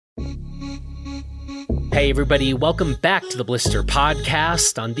Hey everybody, welcome back to the Blister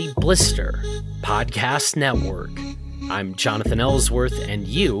Podcast on the Blister Podcast Network. I'm Jonathan Ellsworth, and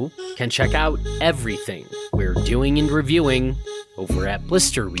you can check out everything we're doing and reviewing over at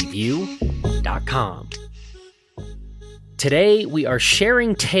blisterreview.com. Today, we are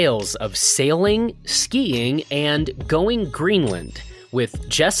sharing tales of sailing, skiing, and going Greenland with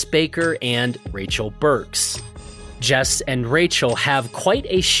Jess Baker and Rachel Burks. Jess and Rachel have quite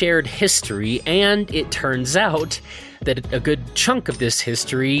a shared history, and it turns out that a good chunk of this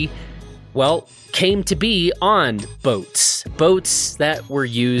history, well, came to be on boats. Boats that were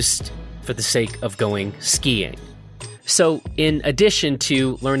used for the sake of going skiing. So, in addition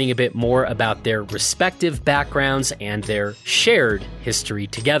to learning a bit more about their respective backgrounds and their shared history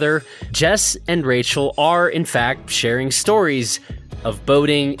together, Jess and Rachel are, in fact, sharing stories of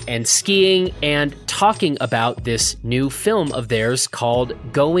boating and skiing and talking about this new film of theirs called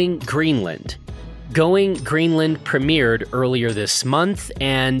Going Greenland. Going Greenland premiered earlier this month,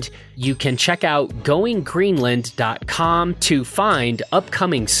 and you can check out goinggreenland.com to find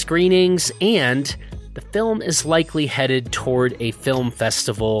upcoming screenings, and the film is likely headed toward a film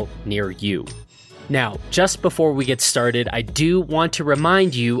festival near you. Now, just before we get started, I do want to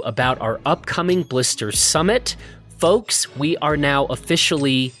remind you about our upcoming Blister Summit. Folks, we are now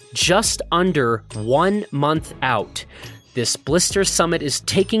officially just under 1 month out. This Blister Summit is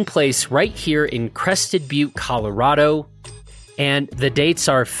taking place right here in Crested Butte, Colorado, and the dates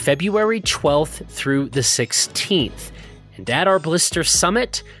are February 12th through the 16th. And at our Blister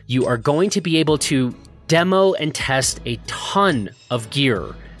Summit, you are going to be able to demo and test a ton of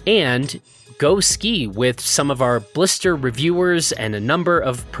gear and go ski with some of our Blister reviewers and a number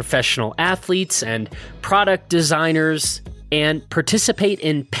of professional athletes and product designers, and participate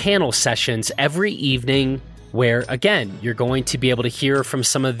in panel sessions every evening where, again, you're going to be able to hear from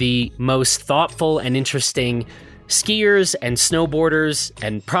some of the most thoughtful and interesting skiers and snowboarders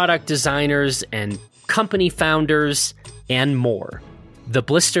and product designers and company founders and more. The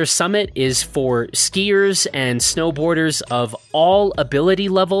Blister Summit is for skiers and snowboarders of all ability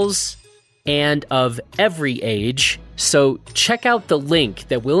levels and of every age, so check out the link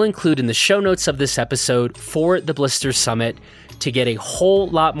that we'll include in the show notes of this episode for the Blister Summit to get a whole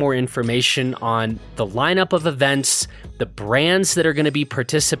lot more information on the lineup of events, the brands that are going to be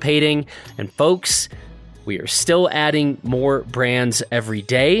participating, and folks, we are still adding more brands every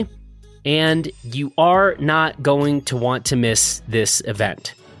day. And you are not going to want to miss this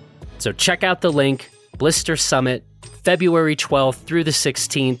event. So check out the link, Blister Summit, February 12th through the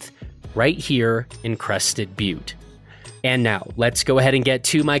 16th, right here in Crested Butte. And now, let's go ahead and get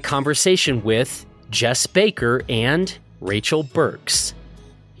to my conversation with Jess Baker and Rachel Burks.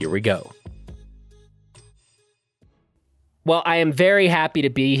 Here we go. Well, I am very happy to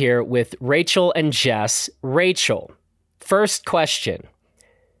be here with Rachel and Jess. Rachel, first question.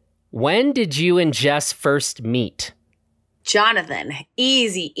 When did you and Jess first meet? Jonathan,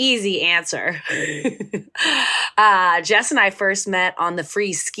 easy answer. Jess and I first met on the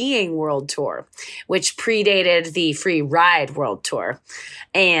Free Skiing World Tour, which predated the Free Ride World Tour.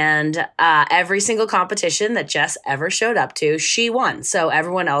 And every single competition that Jess ever showed up to, she won. So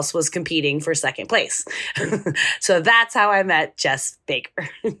everyone else was competing for second place. So that's how I met Jess Baker.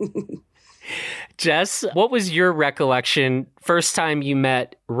 Jess, what was your recollection first time you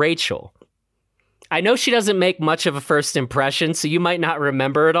met Rachel? I know she doesn't make much of a first impression, so you might not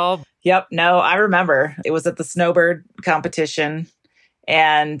remember it all. Yep. No, I remember. It was at the Snowbird competition,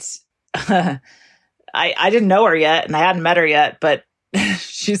 and I didn't know her yet, and I hadn't met her yet, but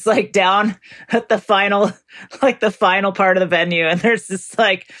she's like down at the final part of the venue, and there's this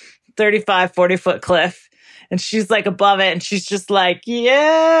like 35, 40-foot cliff. And she's like above it, and she's just like,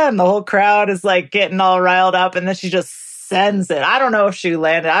 yeah. And the whole crowd is like getting all riled up. And then she just sends it. I don't know if she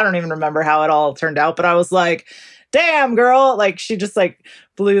landed. I don't even remember how it all turned out. But I was like, damn, girl. Like, she just like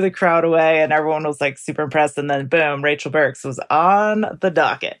blew the crowd away. And everyone was like super impressed. And then boom, Rachel Burks was on the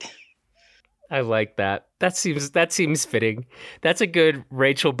docket. I like that. That seems fitting. That's a good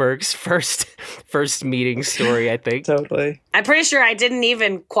Rachel Burks first meeting story, I think. Totally. I'm pretty sure I didn't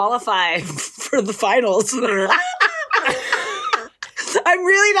even qualify for the finals. I'm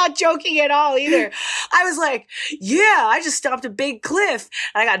really not joking at all either. I was like, yeah, I just stopped a big cliff.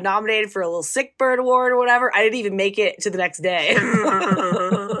 I got nominated for a little Sick Bird Award or whatever. I didn't even make it to the next day.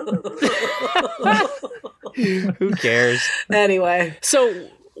 Who cares? Anyway. So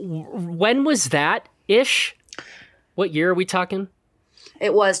when was that ish? What year are we talking?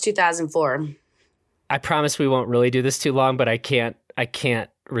 It was 2004. I promise we won't really do this too long, but I can't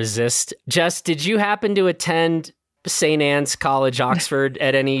resist. Jess, did you happen to attend St. Anne's College, Oxford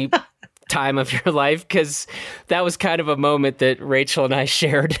at any time of your life? Because that was kind of a moment that Rachel and I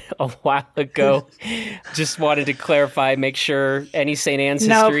shared a while ago. Just wanted to clarify, make sure any St. Anne's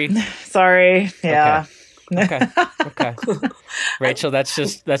history. Sorry. Yeah. Okay. Rachel, that's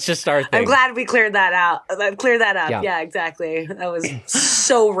just our thing. I'm glad we cleared that out. Yeah, exactly. That was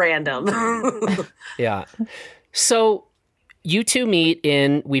so random. Yeah. So you two meet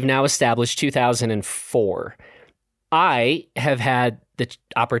we've now established 2004. I have had the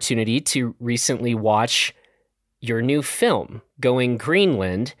opportunity to recently watch your new film, Going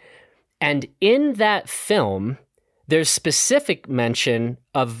Greenland. And in that film, there's specific mention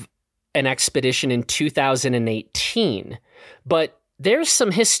of an expedition in 2018. But there's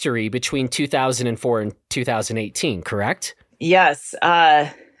some history between 2004 and 2018, correct? Yes.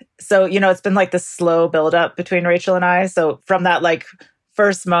 So, it's been like this slow buildup between Rachel and I. So from that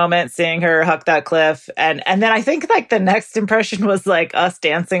first moment, seeing her huck that cliff, and then I think the next impression was us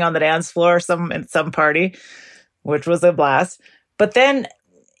dancing on the dance floor in some party, which was a blast. But then,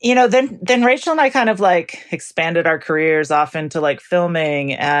 then Rachel and I kind of expanded our careers off into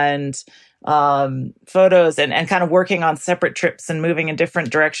filming and photos and kind of working on separate trips and moving in different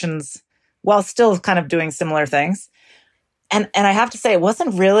directions while still kind of doing similar things. And I have to say, it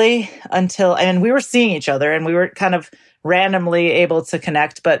wasn't really until, and we were seeing each other and we were kind of randomly able to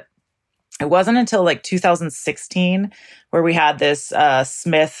connect, but it wasn't until 2016 where we had this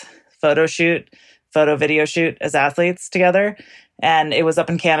Smith photo video shoot as athletes together. And it was up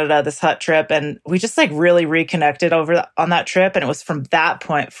in Canada, this hut trip. And we just really reconnected on that trip. And it was from that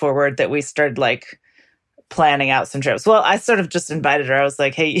point forward that we started planning out some trips. Well, I sort of just invited her. I was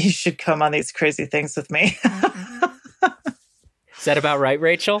like, hey, you should come on these crazy things with me. Is that about right,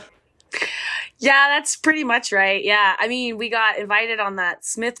 Rachel? Yeah, that's pretty much right. Yeah. I mean, we got invited on that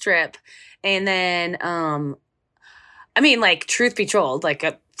Smith trip. And then, truth be told,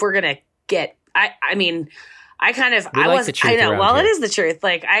 if we're going to get, I know, well, it is the truth.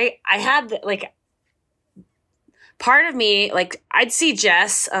 I had, part of me, I'd see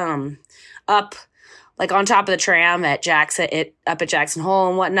Jess, up, on top of the tram up at Jackson Hole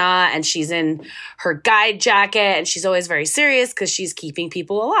and whatnot. And she's in her guide jacket and she's always very serious because she's keeping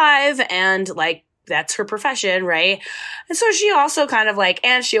people alive. And that's her profession. Right. And so she also kind of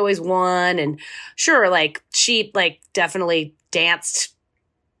and she always won. And sure, she definitely danced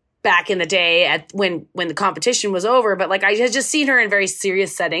back in the day when the competition was over. But I had just seen her in very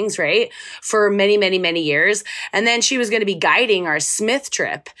serious settings, right? For many, many, many years. And then she was going to be guiding our Smith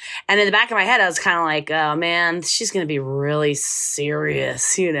trip. And in the back of my head, I was kind of oh man, she's going to be really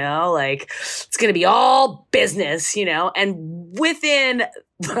serious, it's going to be all business, and within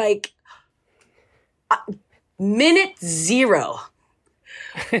minute zero,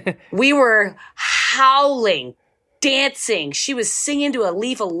 we were howling, dancing. She was singing to a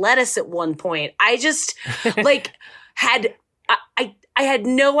leaf of lettuce at one point. I just had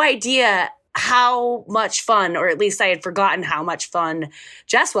no idea how much fun, or at least I had forgotten how much fun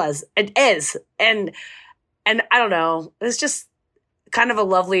Jess was and is. And I don't know, it was just kind of a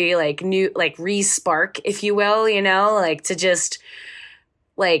lovely new re-spark, if you will, to just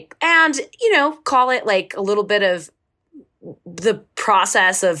and call it a little bit of the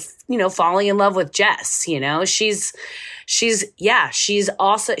process of, falling in love with Jess. She's an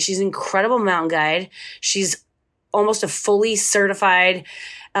incredible mountain guide. She's almost a fully certified,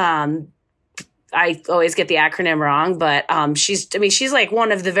 I always get the acronym wrong, but she's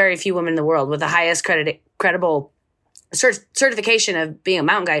one of the very few women in the world with the highest credible certification of being a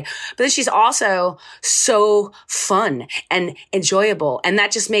mountain guide. But then she's also so fun and enjoyable. And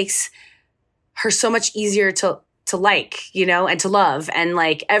that just makes her so much easier to and to love. And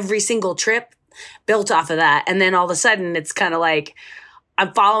every single trip built off of that. And then all of a sudden it's kind of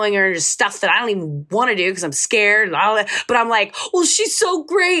I'm following her into stuff that I don't even want to do because I'm scared and all that. But I'm well, she's so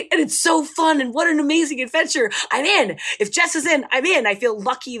great and it's so fun and what an amazing adventure. I'm in. If Jess is in, I'm in. I feel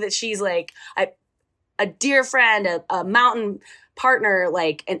lucky that she's a dear friend, a mountain partner,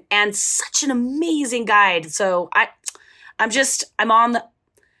 and such an amazing guide. So I'm on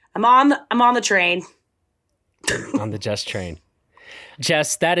the train. On the Jess train.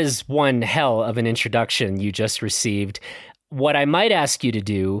 Jess, that is one hell of an introduction you just received. What I might ask you to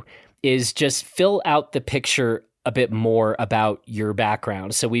do is just fill out the picture a bit more about your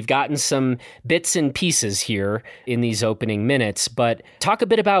background. So we've gotten some bits and pieces here in these opening minutes, but talk a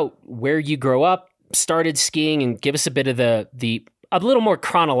bit about where you grew up, started skiing, and give us a bit of a little more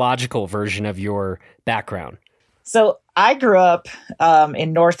chronological version of your background. So I grew up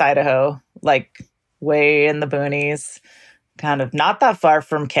in North Idaho, way in the boonies, kind of not that far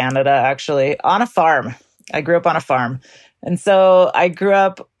from Canada, actually, on a farm. I grew up on a farm. And so I grew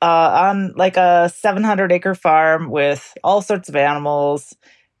up on like a 700-acre farm with all sorts of animals.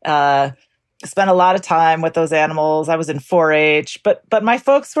 Spent a lot of time with those animals. I was in 4-H, but my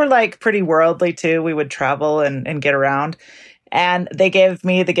folks were like pretty worldly too. We would travel and get around. And they gave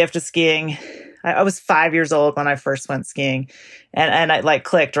me the gift of skiing. I was 5 years old when I first went skiing, and I like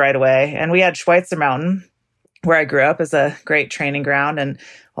clicked right away. And we had Schweitzer Mountain, where I grew up, as a great training ground, and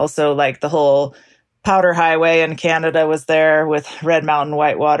also like the whole Powder Highway in Canada was there with Red Mountain,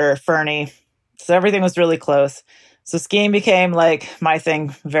 Whitewater, Fernie. So everything was really close. So skiing became like my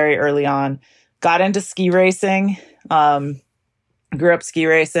thing very early on. Got into ski racing, grew up ski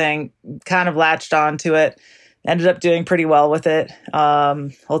racing, kind of latched onto it, ended up doing pretty well with it.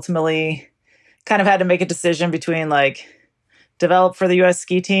 Ultimately, kind of had to make a decision between like develop for the U.S.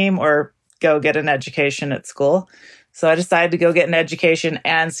 ski team or go get an education at school. So I decided to go get an education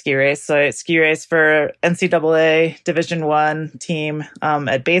and ski race. So I ski raced for NCAA Division I team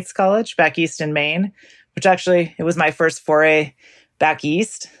at Bates College back east in Maine, which actually, it was my first foray back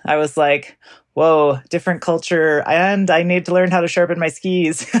east. I was like, whoa, different culture, and I need to learn how to sharpen my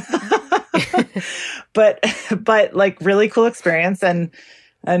skis. but like really cool experience, and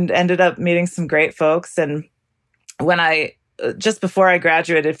ended up meeting some great folks. And when just before I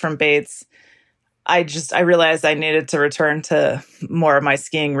graduated from Bates, I realized I needed to return to more of my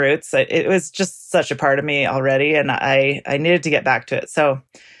skiing roots. It was just such a part of me already, and I needed to get back to it. So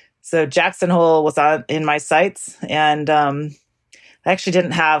Jackson Hole was in my sights, and I actually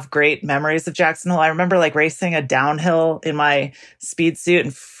didn't have great memories of Jackson Hole. I remember like racing a downhill in my speed suit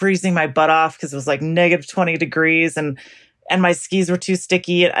and freezing my butt off because it was like negative 20 degrees, and my skis were too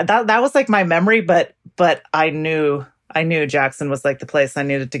sticky. That was like my memory, but I knew Jackson was like the place I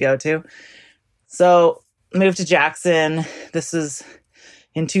needed to go to. So moved to Jackson. This was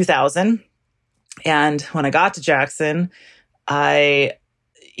in 2000. And when I got to Jackson, I,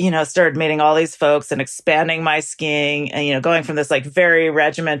 started meeting all these folks and expanding my skiing and, going from this like very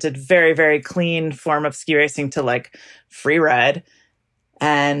regimented, very, very clean form of ski racing to like free ride.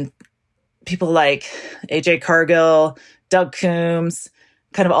 And people like AJ Cargill, Doug Coombs,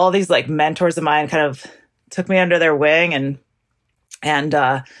 kind of all these like mentors of mine kind of took me under their wing and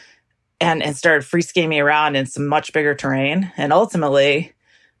started free skiing me around in some much bigger terrain. And ultimately,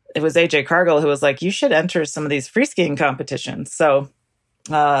 it was AJ Cargill who was like, you should enter some of these free skiing competitions. So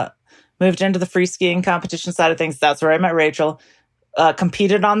moved into the free skiing competition side of things. That's where I met Rachel.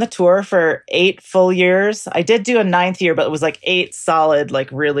 Competed on the tour for 8 full years. I did do a 9th year, but it was like 8 solid, like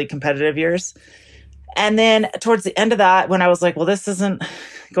really competitive years. And then towards the end of that, when I was like, well, this isn't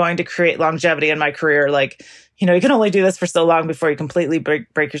going to create longevity in my career. Like, you can only do this for so long before you completely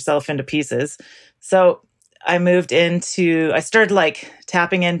break yourself into pieces. So I started like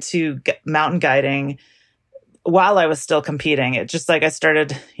tapping into mountain guiding while I was still competing. It just like I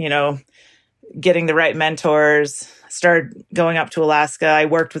started, getting the right mentors, started going up to Alaska. I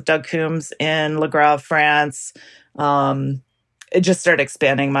worked with Doug Coombs in Le Grave, France. It just started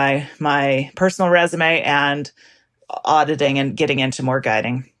expanding my personal resume and auditing and getting into more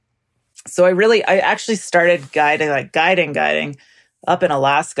guiding. So I actually started guiding up in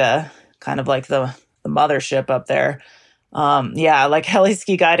Alaska, kind of like the mothership up there. Like heli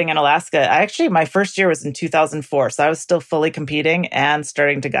ski guiding in Alaska. My first year was in 2004. So I was still fully competing and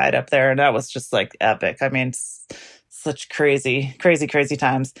starting to guide up there. And that was just like epic. I mean, such crazy, crazy, crazy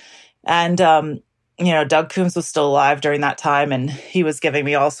times. And, Doug Coombs was still alive during that time, and he was giving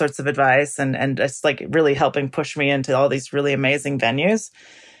me all sorts of advice and just like really helping push me into all these really amazing venues.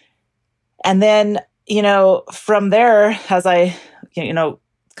 And then, from there, as I,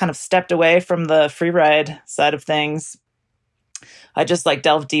 kind of stepped away from the free ride side of things, I just like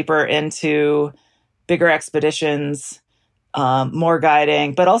delved deeper into bigger expeditions, more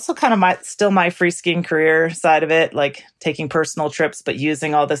guiding, but also kind of my free skiing career side of it, like taking personal trips, but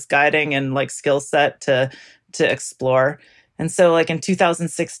using all this guiding and like skill set to explore. And so like in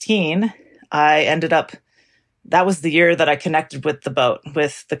 2016, that was the year that I connected with the boat,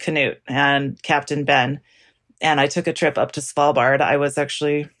 with the Canute and Captain Ben. And I took a trip up to Svalbard. I was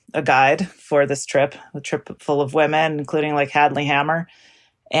actually a guide for this trip, a trip full of women, including like Hadley Hammer.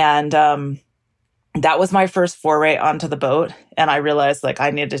 And that was my first foray onto the boat. And I realized like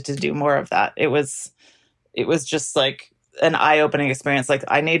I needed to do more of that. It was just like an eye-opening experience. Like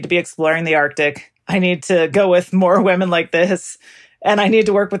I need to be exploring the Arctic. I need to go with more women like this. And I need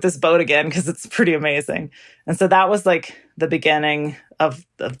to work with this boat again because it's pretty amazing. And so that was like the beginning of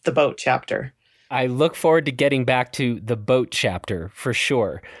the boat chapter. I look forward to getting back to the boat chapter for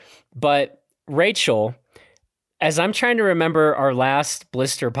sure. But Rachel, as I'm trying to remember our last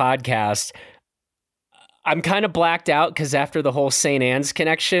Blister podcast, I'm kind of blacked out because after the whole St. Anne's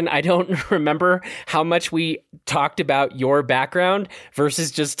connection, I don't remember how much we talked about your background versus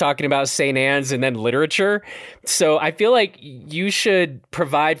just talking about St. Anne's and then literature. So I feel like you should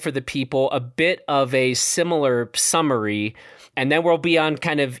provide for the people a bit of a similar summary, and then we'll be on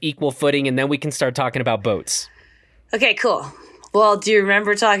kind of equal footing, and then we can start talking about boats. Okay, cool. Well, do you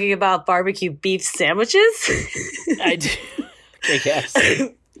remember talking about barbecue beef sandwiches? I do. I guess.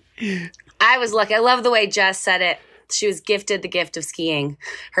 I was lucky. I love the way Jess said it. She was gifted the gift of skiing.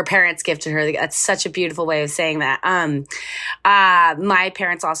 Her parents gifted her. That's such a beautiful way of saying that. My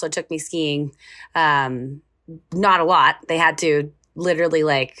parents also took me skiing. Not a lot. They had to literally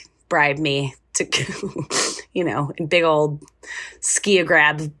like bribe me to, in big old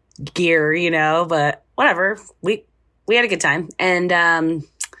ski-a-grab gear, but whatever. We had a good time. And so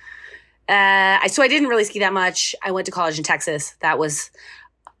I didn't really ski that much. I went to college in Texas. That was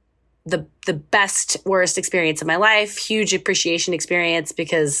the best, worst experience of my life. Huge appreciation experience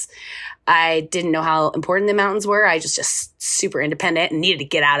because I didn't know how important the mountains were. I just super independent and needed to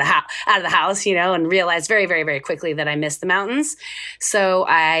get out of the house, and realized very, very, very quickly that I missed the mountains. So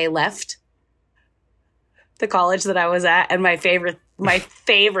I left the college that I was at. And my favorite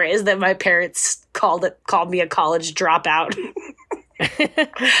is that my parents called me a college dropout.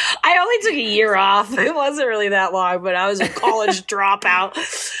 I only took a year off. It wasn't really that long, but I was a college dropout.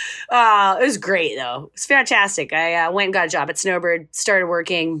 It was great, though. It was fantastic. I went and got a job at Snowbird, started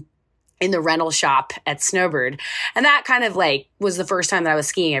working in the rental shop at Snowbird. And that kind of like was the first time that I was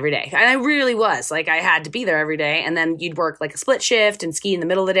skiing every day. And I really was. Like I had to be there every day. And then you'd work like a split shift and ski in the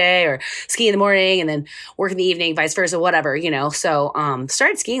middle of the day or ski in the morning and then work in the evening, vice versa, whatever, So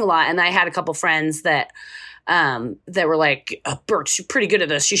started skiing a lot. And I had a couple friends that were like, Bert, you're pretty good at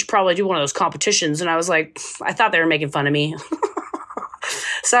this. You should probably do one of those competitions. And I was like, I thought they were making fun of me.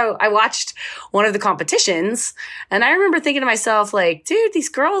 So I watched one of the competitions and I remember thinking to myself, like, dude, these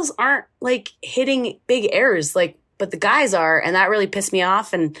girls aren't like hitting big airs, like, but the guys are. And that really pissed me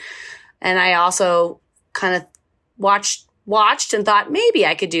off. And I also kind of watched and thought maybe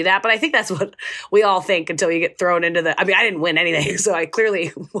I could do that. But I think that's what we all think until you get thrown into I didn't win anything. So I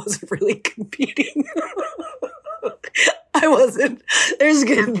clearly wasn't really competing. I wasn't. There's a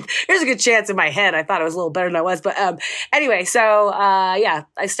good chance in my head I thought I was a little better than I was. But anyway, so I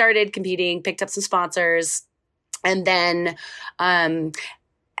started competing, picked up some sponsors, and then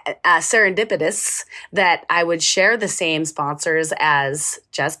serendipitous that I would share the same sponsors as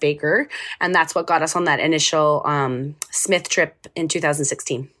Jess Baker. And that's what got us on that initial Smith trip in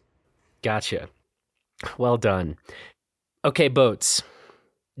 2016. Gotcha. Well done. Okay, boats.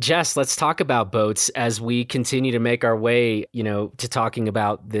 Jess, let's talk about boats as we continue to make our way, to talking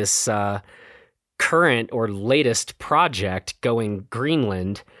about this current or latest project going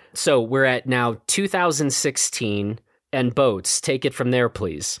Greenland. So we're at now 2016 and boats. Take it from there,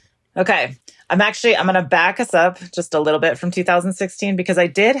 please. Okay. I'm going to back us up just a little bit from 2016 because I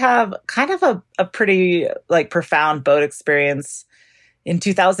did have kind of a pretty like profound boat experience in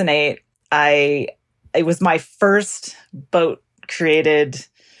 2008. It was my first boat created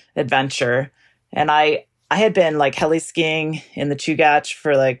adventure. And I had been like heli skiing in the Chugach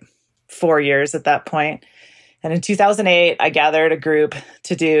for like 4 years at that point. And in 2008, I gathered a group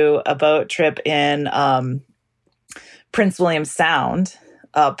to do a boat trip in Prince William Sound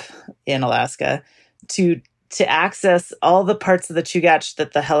up in Alaska to access all the parts of the Chugach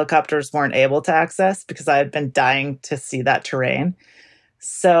that the helicopters weren't able to access because I had been dying to see that terrain.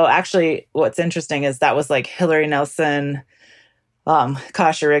 So actually what's interesting is that was like Hillary Nelson,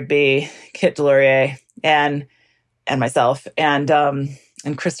 Kasha Rigby, Kit Delorier, and myself, and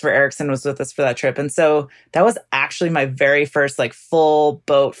Christopher Erickson was with us for that trip. And so that was actually my very first like full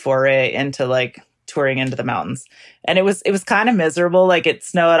boat foray into like touring into the mountains. And it was kind of miserable. Like it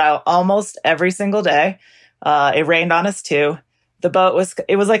snowed out almost every single day. It rained on us too. The boat was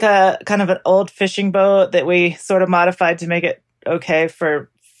like a kind of an old fishing boat that we sort of modified to make it okay for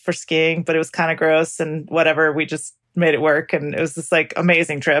skiing, but it was kind of gross and whatever. We just made it work. And it was this like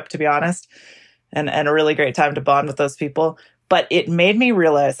amazing trip, to be honest, and a really great time to bond with those people. But it made me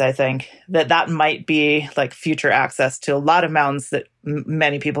realize, I think, that might be like future access to a lot of mountains that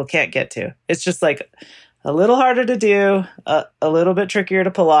many people can't get to. It's just like a little harder to do, a little bit trickier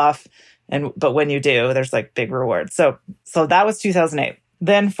to pull off. But when you do, there's like big rewards. So that was 2008.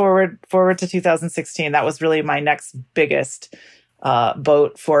 Then forward to 2016, that was really my next biggest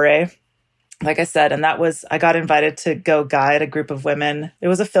boat foray. Like I said, and that was, I got invited to go guide a group of women. It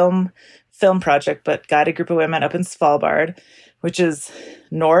was a film project, but guide a group of women up in Svalbard, which is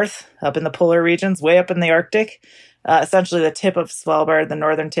north, up in the polar regions, way up in the Arctic. essentially the tip of Svalbard, the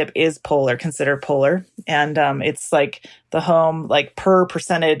northern tip, is polar, considered polar. And it's like the home, like per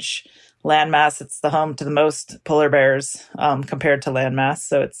percentage landmass, it's the home to the most polar bears compared to landmass.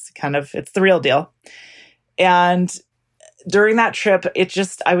 So it's the real deal. And during that trip,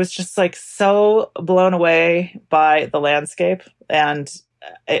 I was just like so blown away by the landscape. And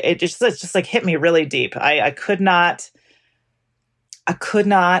it just like hit me really deep. I could not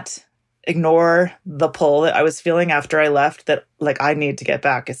ignore the pull that I was feeling after I left, that like I need to get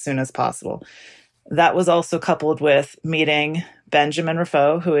back as soon as possible. That was also coupled with meeting Benjamin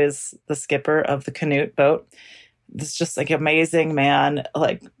Raffo, who is the skipper of the Canute boat. This just like amazing man,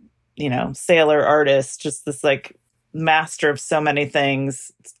 like, you know, sailor, artist, just this like master of so many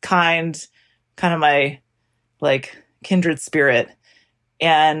things, kind of my like kindred spirit.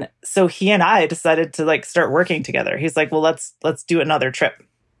 And so he and I decided to like start working together. He's like, well, let's do another trip.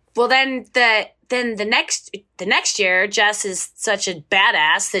 Well, then the next year, Jess is such a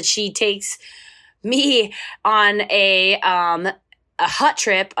badass that she takes me on a hut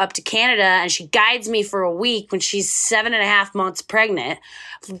trip up to Canada, and she guides me for a week when she's 7.5 months pregnant.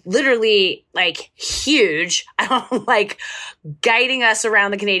 Literally, like, huge. I don't like guiding us around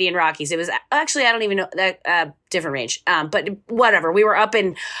the Canadian Rockies. It was actually, I don't even know that different range. But whatever. We were up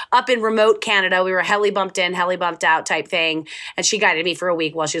in remote Canada. We were heli bumped in, heli bumped out type thing, and she guided me for a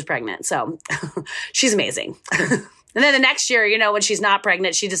week while she was pregnant. So she's amazing. And then the next year, you know, when she's not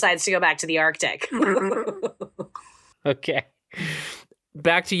pregnant, she decides to go back to the Arctic. Okay.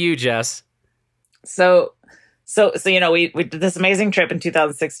 Back to you, Jess. So, you know, we did this amazing trip in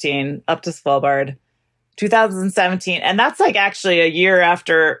 2016 up to Svalbard, 2017. And that's like actually a year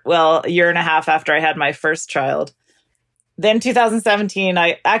and a half after I had my first child. Then 2017,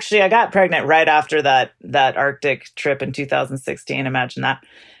 I got pregnant right after that Arctic trip in 2016. Imagine that.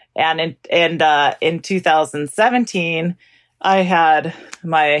 And in 2017, I had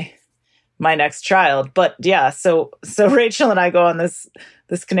my next child. But yeah, so Rachel and I go on this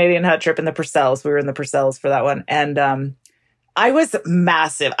Canadian hut trip in the Purcells. We were in the Purcells for that one. And I was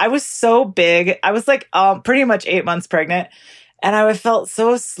massive. I was so big. I was like pretty much 8 months pregnant. And I felt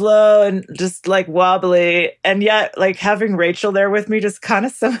so slow and just like wobbly. And yet like having Rachel there with me just kind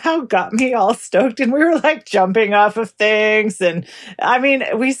of somehow got me all stoked. And we were like jumping off of things. And I mean,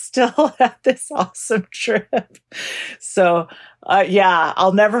 we still had this awesome trip. So yeah,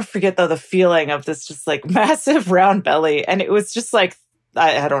 I'll never forget though the feeling of this just like massive round belly. And it was just like,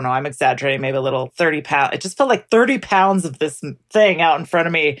 I don't know, I'm exaggerating, maybe a little 30 pounds. It just felt like 30 pounds of this thing out in front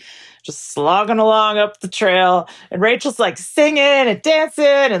of me, just slogging along up the trail. And Rachel's like singing and dancing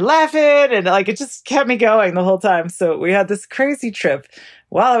and laughing. And like, it just kept me going the whole time. So we had this crazy trip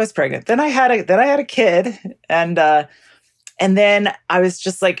while I was pregnant. Then I had a kid. And then I was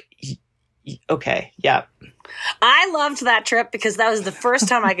just like, okay, yeah. I loved that trip because that was the first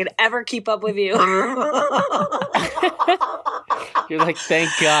time I could ever keep up with you. You're like, thank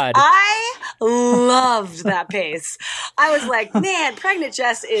God. I loved that pace. I was like, man, pregnant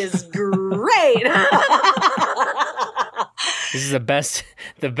Jess is great. This is the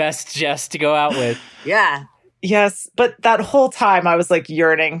best Jess to go out with. Yeah. Yes, but that whole time I was like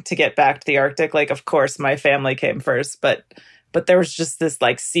yearning to get back to the Arctic. Like, of course, my family came first, but there was just this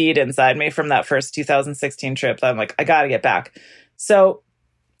like seed inside me from that first 2016 trip that I'm like, I got to get back. So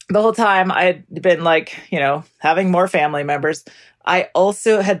the whole time I had been like, you know, having more family members. I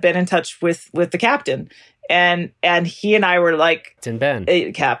also had been in touch with the captain, and he and I were like Captain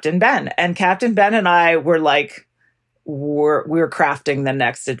Ben. Captain Ben. And Captain Ben and I were like, we were crafting the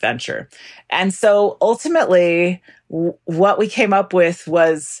next adventure. And so ultimately what we came up with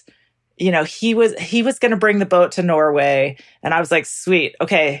was, you know, he was going to bring the boat to Norway. And I was like, sweet.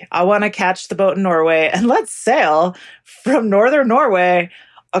 Okay. I want to catch the boat in Norway and let's sail from northern Norway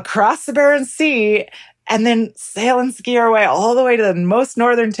across the Barents Sea and then sail and ski our way all the way to the most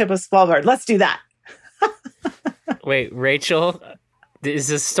northern tip of Svalbard. Let's do that. Wait, Rachel, is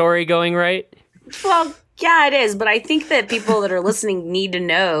this story going right? Well, yeah, it is. But I think that people that are listening need to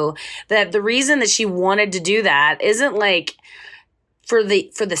know that the reason that she wanted to do that isn't like for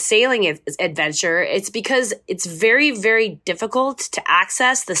the sailing adventure. It's because it's very, very difficult to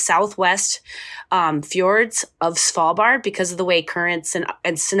access the southwest fjords of Svalbard because of the way currents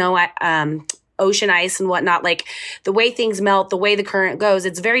and snow, ocean ice and whatnot, like the way things melt, the way the current goes.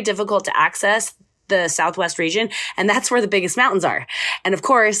 It's very difficult to access the Southwest region, and that's where the biggest mountains are. And of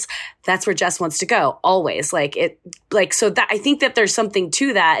course, that's where Jess wants to go always. So that I think that there's something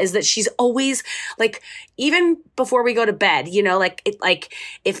to that, is that she's always like, even before we go to bed,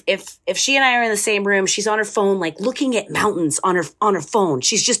 if she and I are in the same room, she's on her phone, like looking at mountains on her phone.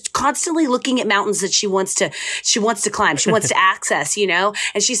 She's just constantly looking at mountains that she wants to climb. She wants to access, and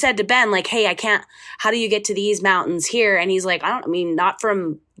she said to Ben, like, hey, I can't, how do you get to these mountains here? And he's like, not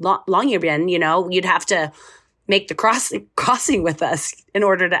from Longyearbyen, you'd have to make the crossing with us in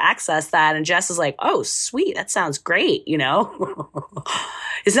order to access that. And Jess is like, oh, sweet. That sounds great.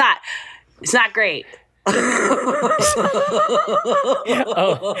 It's not great.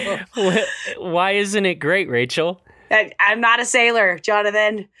 Why isn't it great, Rachel? I'm not a sailor,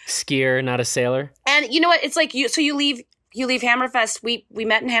 Jonathan. Skier, not a sailor. And you know what? It's like you leave Hammerfest. We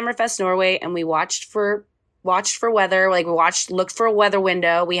met in Hammerfest, Norway, and we watched for weather. Like looked for a weather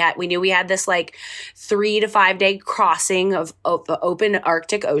window. We knew we had this like 3 to 5 day crossing of the open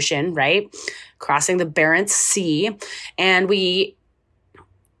Arctic Ocean, right? Crossing the Barents Sea. And we're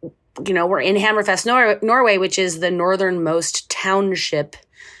in Hammerfest, Norway, which is the northernmost township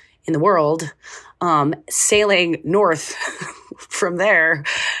in the world. Sailing north from there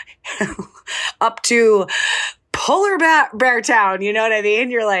up to Polar Bear Town. You know what I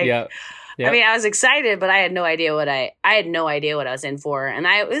mean? You're like, yeah. Yep. I mean, I was excited, but I had no idea what I was in for, and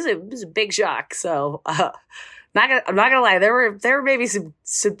it was a big shock. So, I'm not gonna lie, there were maybe some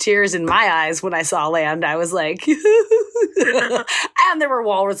tears in my eyes when I saw land. I was like, and there were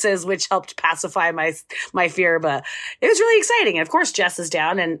walruses, which helped pacify my fear. But it was really exciting. And of course, Jess is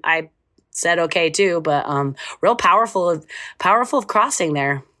down, and I said okay too. But real powerful crossing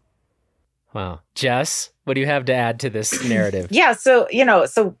there. Wow, Jess, what do you have to add to this narrative? Yeah, so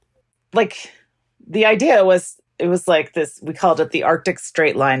like the idea was, it was like this, we called it the Arctic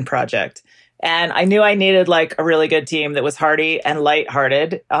Straight Line Project. And I knew I needed like a really good team that was hardy and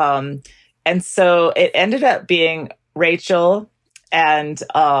lighthearted. And so it ended up being Rachel and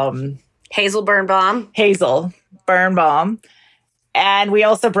Hazel Birnbaum. And we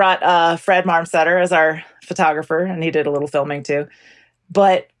also brought Fred Marmsetter as our photographer, and he did a little filming too.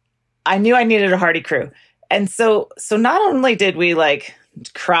 But I knew I needed a hardy crew. And so not only did we like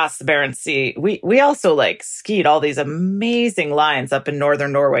cross the Barents Sea, we also like skied all these amazing lines up in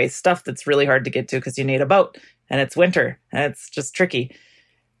northern Norway, stuff that's really hard to get to because you need a boat and it's winter and it's just tricky.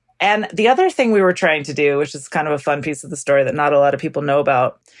 And the other thing we were trying to do, which is kind of a fun piece of the story that not a lot of people know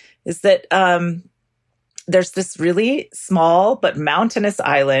about, is that there's this really small but mountainous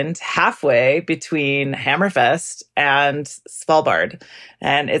island halfway between Hammerfest and Svalbard.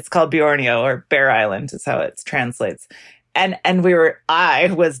 And it's called Bjornøy, or Bear Island is how it translates. And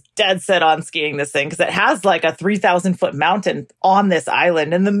I was dead set on skiing this thing because it has like a 3,000 foot mountain on this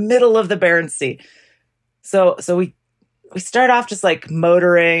island in the middle of the Barents Sea. So we start off just like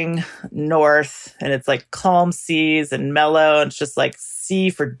motoring north, and it's like calm seas and mellow, and it's just like sea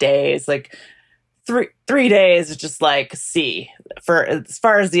for days, like 3 days, it's just like sea for as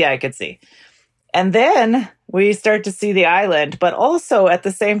far as the eye could see. And then we start to see the island, but also at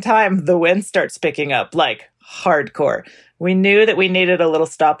the same time, the wind starts picking up like hardcore. We knew that we needed a little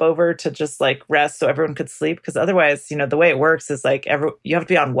stopover to just like rest so everyone could sleep, because otherwise, the way it works is like you have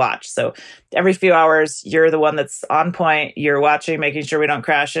to be on watch. So every few hours, you're the one that's on point. You're watching, making sure we don't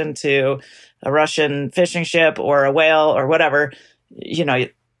crash into a Russian fishing ship or a whale or whatever.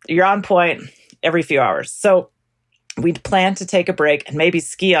 You're on point every few hours. So we'd planned to take a break and maybe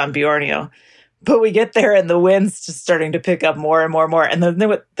ski on Bjornøy. But we get there and the wind's just starting to pick up more and more and more. And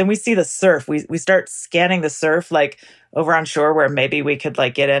then we see the surf. We start scanning the surf like over on shore where maybe we could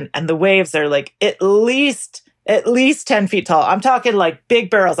like get in. And the waves are like at least 10 feet tall. I'm talking like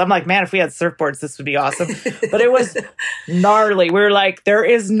big barrels. I'm like, man, if we had surfboards, this would be awesome. But it was gnarly. We were like, there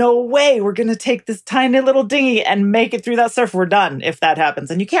is no way we're going to take this tiny little dinghy and make it through that surf. We're done if that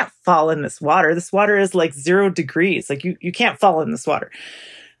happens. And you can't fall in this water. This water is like 0 degrees. Like you can't fall in this water.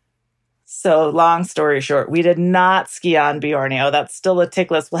 So long story short, we did not ski on Bjornøy. That's still a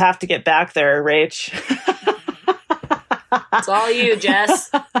tick list. We'll have to get back there, Rach. It's all you, Jess.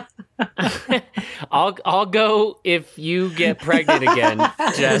 I'll go if you get pregnant again,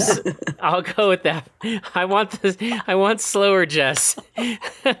 Jess. I'll go with that. I want slower, Jess.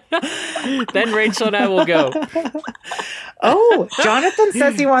 Then Rachel and I will go. Oh, Jonathan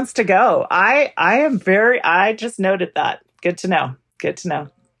says he wants to go. I just noted that. Good to know.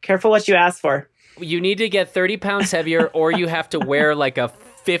 Careful what you ask for. You need to get 30 pounds heavier, or you have to wear like a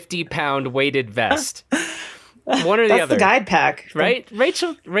 50-pound weighted vest. One or the That's other. The guide pack. Right?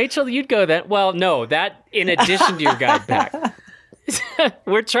 Rachel, you'd go then. Well, no, that in addition to your guide pack.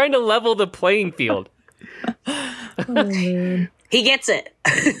 We're trying to level the playing field. He gets it.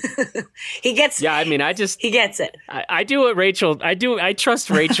 He gets. Yeah, I mean, he gets it. I do what Rachel. I trust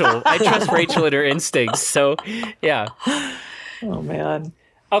Rachel. I trust Rachel and her instincts. So, yeah. Oh man.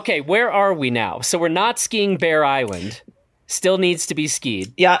 Okay, where are we now? So we're not skiing Bear Island. Still needs to be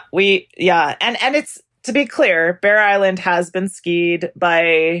skied. Yeah, and it's, to be clear, Bear Island has been skied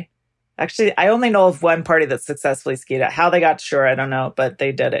by. Actually, I only know of one party that successfully skied it. How they got to shore, I don't know, but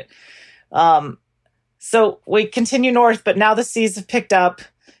they did it. So we continue north, but now the seas have picked up.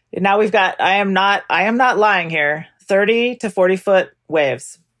 And now we've got, I am not lying here, 30 to 40 foot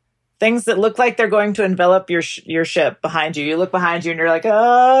waves. Things that look like they're going to envelop your ship behind you. You look behind you and you're like,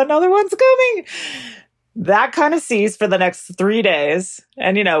 oh, another one's coming. That kind of seas for the next 3 days.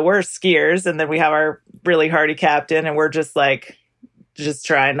 And, we're skiers, and then we have our really hardy captain, and we're just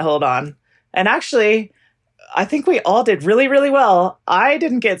trying to hold on. And actually, I think we all did really, really well. I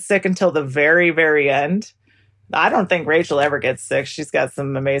didn't get sick until the very, very end. I don't think Rachel ever gets sick. She's got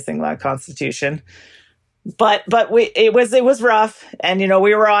some amazing constitution. But it was rough. And,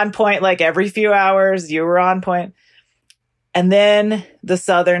 we were on point like every few hours. You were on point. And then the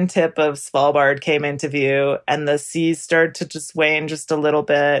southern tip of Svalbard came into view, and the seas started to just wane just a little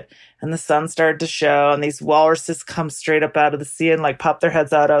bit, and the sun started to show, and these walruses come straight up out of the sea and pop their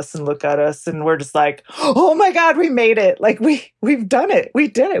heads at us and look at us, and we're just like, oh my God, we made it. We've done it. We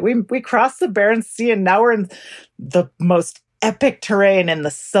did it. We crossed the Barents Sea, and now we're in the most epic terrain in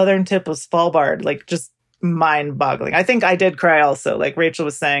the southern tip of Svalbard. Just mind-boggling. I think I did cry also, like Rachel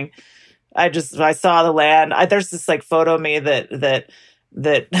was saying. I saw the land. There's this photo of me that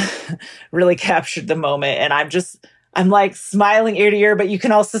really captured the moment. And I'm smiling ear to ear, but you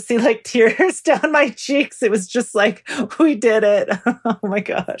can also see tears down my cheeks. It was just we did it. Oh my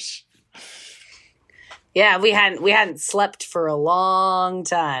gosh. Yeah, we hadn't slept for a long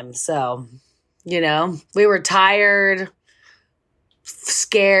time. So, we were tired,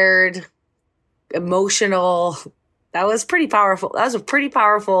 scared, emotional. That was pretty powerful. That was a pretty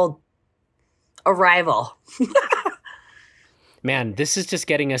powerful arrival. Man, this is just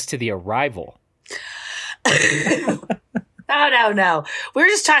getting us to the arrival. No. We were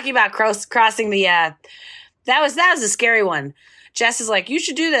just talking about crossing the, that was a scary one. Jess is like, you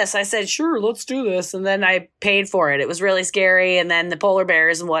should do this. I said, sure, let's do this. And then I paid for it. It was really scary. And then the polar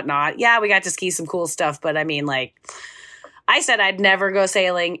bears and whatnot. Yeah, we got to ski some cool stuff. But I mean, I said I'd never go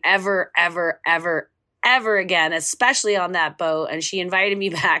sailing ever, ever, ever, ever again, especially on that boat. And she invited me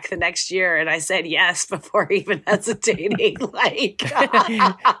back the next year, and I said yes before even hesitating.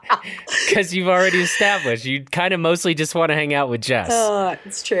 Because you've already established you kind of mostly just want to hang out with Jess. Oh,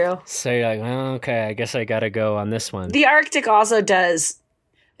 it's true. So you're like, oh, okay, I guess I gotta go on this one. The Arctic also does.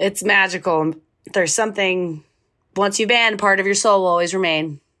 It's magical. There's something, once you ban, part of your soul will always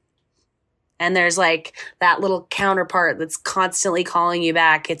remain. And there's that little counterpart that's constantly calling you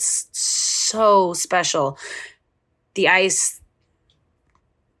back. It's so special. The ice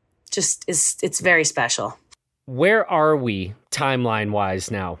it's very special. Where are we timeline-wise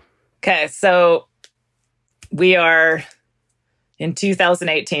now? Okay, so we are in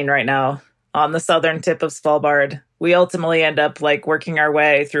 2018 right now on the southern tip of Svalbard. We ultimately end up working our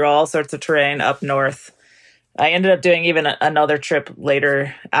way through all sorts of terrain up north. I ended up doing even another trip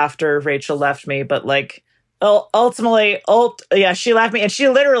later after Rachel left me, but ultimately, she left me, and she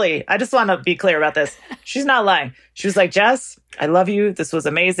literally, I just want to be clear about this. She's not lying. She was like, Jess, I love you. This was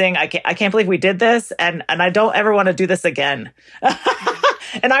amazing. I can't believe we did this. And I don't ever want to do this again.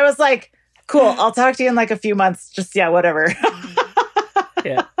 And I was like, cool. I'll talk to you in a few months. Just, whatever.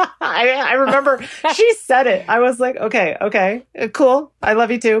 Yeah. I remember she said it. I was like, okay, cool. I love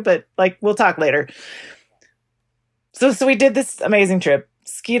you too. But we'll talk later. So we did this amazing trip,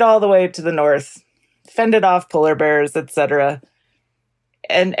 skied all the way to the north, fended off polar bears, etc.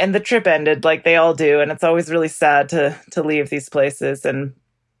 And the trip ended like they all do. And it's always really sad to leave these places. And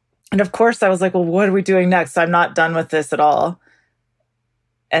of course I was like, well, what are we doing next? I'm not done with this at all.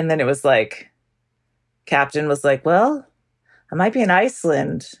 And then it was Captain was like, well, I might be in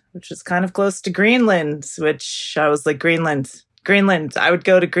Iceland, which is kind of close to Greenland, which I was like, Greenland, I would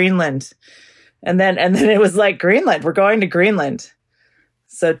go to Greenland. And then it was Greenland, we're going to Greenland.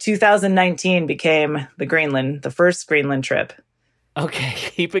 So 2019 became the first Greenland trip. Okay,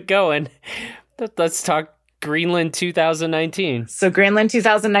 keep it going. Let's talk Greenland 2019. So Greenland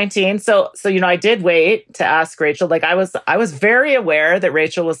 2019. So I did wait to ask Rachel. I was very aware that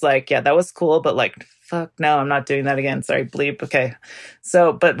Rachel was like, yeah, that was cool, but fuck no, I'm not doing that again. Sorry, bleep. Okay.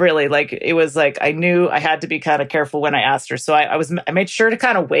 So, but really, it was I knew I had to be kind of careful when I asked her. So I made sure to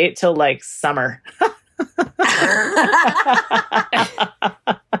kind of wait till summer.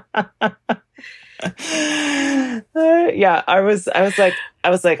 Yeah, I was like,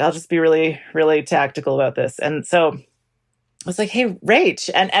 I'll just be really, really tactical about this. And so I was like, hey, Rach.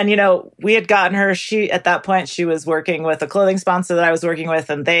 And, you know, we had gotten her, at that point, she was working with a clothing sponsor that I was working with,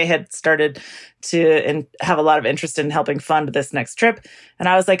 and they had started to have a lot of interest in helping fund this next trip. And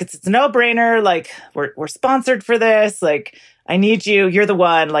I was like, it's a no brainer. Like, we're sponsored for this. Like, I need you. You're the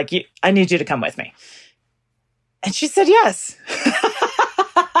one. Like, I need you to come with me. And she said yes.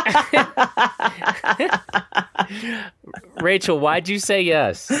 Rachel, why'd you say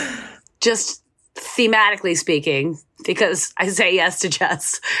yes? Just thematically speaking, because I say yes to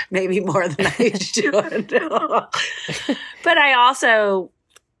Jess maybe more than I should. But I also,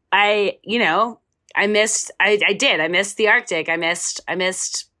 I missed the Arctic. I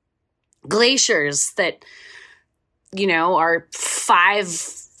missed glaciers that, you know, are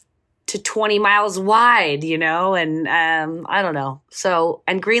 5 to 20 miles wide, you know, and I don't know. So,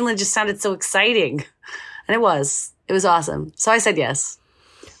 and Greenland just sounded so exciting. And it was awesome. So I said yes.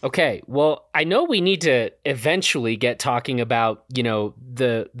 Okay, well, I know we need to eventually get talking about, you know,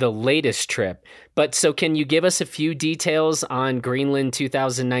 the latest trip. But so can you give us a few details on Greenland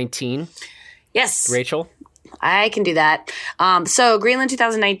 2019? Yes. Rachel? I can do that. So Greenland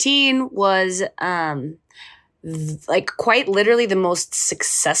 2019 was like quite literally the most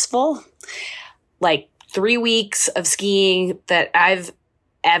successful, like 3 weeks of skiing that I've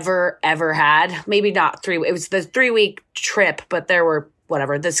ever had. Maybe not 3. It was the 3-week trip, but there were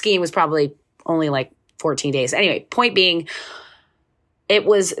whatever. The skiing was probably only like 14 days. Anyway, point being, it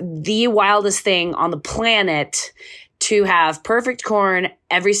was the wildest thing on the planet to have perfect corn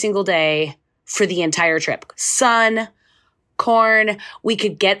every single day for the entire trip. Sun, corn, we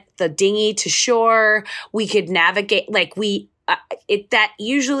could get the dinghy to shore, we could navigate, like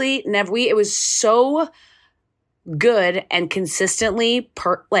it was so good and consistently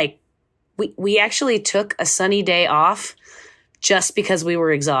we actually took a sunny day off just because we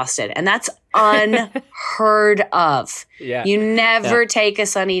were exhausted. And that's unheard of. Yeah. You never take a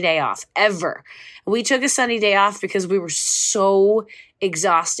sunny day off, ever. We took a sunny day off because we were so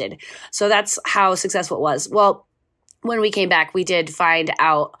exhausted. So that's how successful it was. Well, when we came back, we did find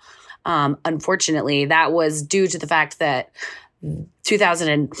out, unfortunately, that was due to the fact that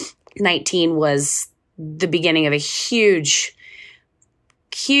 2019 was the beginning of a huge,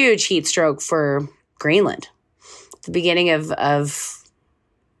 huge heat stroke for Greenland. The beginning of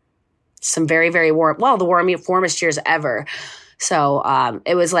some very, very warm, well, the warmest years ever. So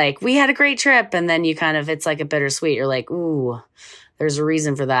it was like, we had a great trip. And then it's like a bittersweet. You're like, ooh, there's a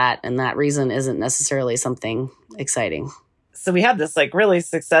reason for that. And that reason isn't necessarily something exciting. So we had this like really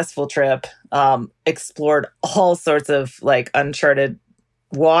successful trip, explored all sorts of like uncharted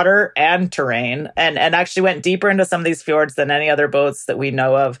water and terrain, and actually went deeper into some of these fjords than any other boats that we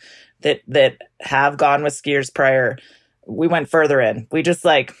know of that have gone with skiers prior. We went further in. We just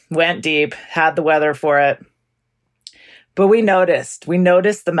like went deep, had the weather for it. But we noticed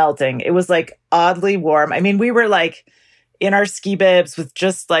the melting. It was like oddly warm. I mean, we were like in our ski bibs with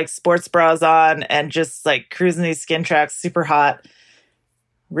just like sports bras on and just like cruising these skin tracks, super hot.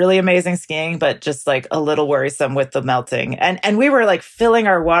 Really amazing skiing, but just like a little worrisome with the melting. And we were like filling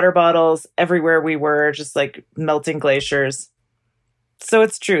our water bottles everywhere we were, just like melting glaciers. So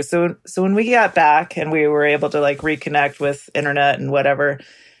it's true. So when we got back and we were able to like reconnect with internet and whatever,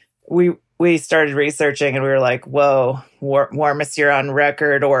 we started researching and we were like, whoa, warmest year on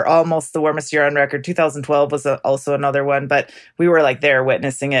record, or almost the warmest year on record. 2012 was also another one, but we were like there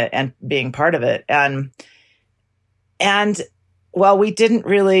witnessing it and being part of it. And while we didn't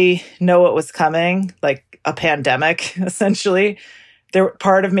really know what was coming, like a pandemic, essentially,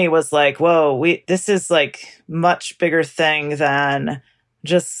 part of me was like, whoa, this is like much bigger thing than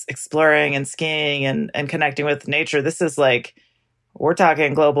just exploring and skiing and connecting with nature. This is like, we're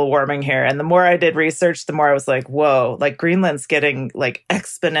talking global warming here. And the more I did research, the more I was like, whoa, like Greenland's getting like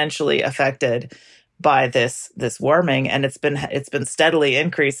exponentially affected by this warming. And it's been steadily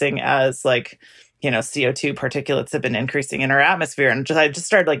increasing as like, you know, CO2 particulates have been increasing in our atmosphere. And I just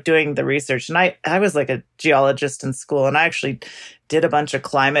started like doing the research. And I was like a geologist in school, and I actually did a bunch of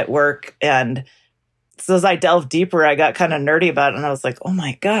climate work. And so as I delved deeper, I got kind of nerdy about it. And I was like, oh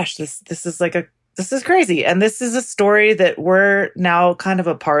my gosh, this is crazy. And this is a story that we're now kind of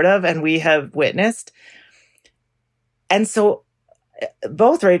a part of and we have witnessed. And so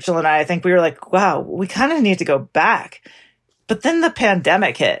both Rachel and I think we were like, wow, we kind of need to go back. But then the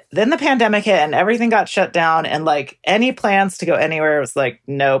pandemic hit. And everything got shut down. And like any plans to go anywhere was like,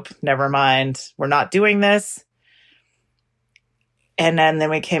 nope, never mind. We're not doing this. And then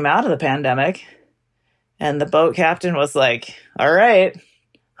we came out of the pandemic. And the boat captain was like, all right,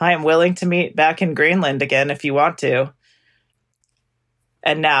 I am willing to meet back in Greenland again if you want to.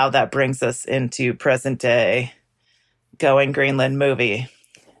 And now that brings us into present day Going Greenland movie.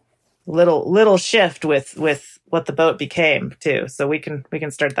 Little shift with what the boat became too. So we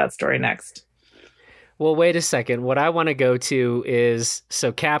can start that story next. Well, wait a second. What I want to go to is,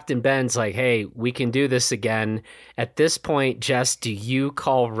 so Captain Ben's like, hey, we can do this again. At this point, Jess, do you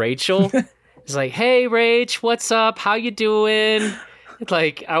call Rachel? It's like, hey, Rach, what's up? How you doing?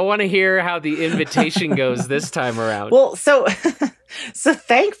 Like, I want to hear how the invitation goes this time around. Well, so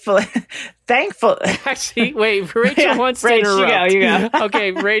thankfully. Actually, wait, Rachel wants to interrupt. You go.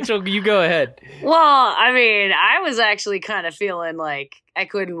 Okay, Rachel, you go ahead. Well, I mean, I was actually kind of feeling like I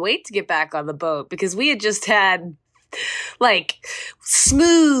couldn't wait to get back on the boat because we had just had like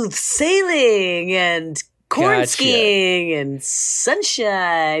smooth sailing and corn skiing and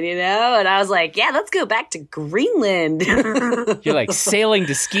sunshine, and I was like, yeah, let's go back to Greenland. You're like, sailing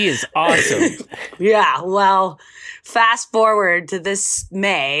to ski is awesome. Yeah, well, fast forward to this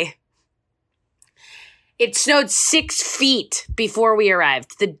May. It snowed 6 feet before we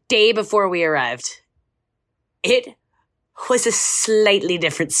arrived, the day before we arrived. It was a slightly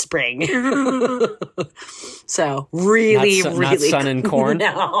different spring. So really, not sun and corn?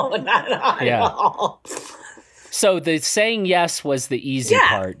 No, not at all. So the saying yes was the easy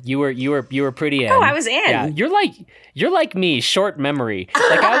part. You were pretty in. Oh, I was in. Yeah, you're like me, short memory.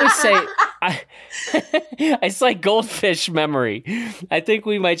 Like I always say, it's like goldfish memory. I think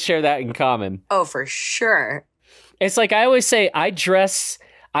we might share that in common. Oh, for sure. It's like I always say, I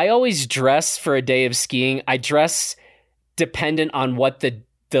always dress for a day of skiing. I dress dependent on what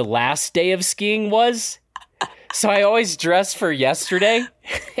the last day of skiing was. So I always dress for yesterday.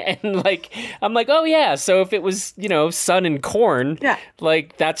 And like, I'm like, oh yeah. So if it was, sun and corn,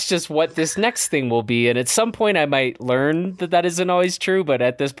 like that's just what this next thing will be. And at some point I might learn that isn't always true. But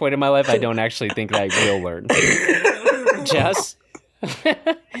at this point in my life, I don't actually think that I will learn. Jess?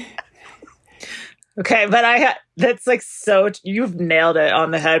 Okay, but that's like you've nailed it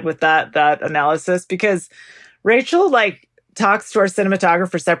on the head with that analysis, because Rachel like talks to our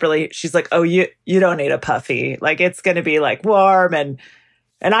cinematographer separately. She's like, oh, you don't need a puffy. Like it's going to be like warm. And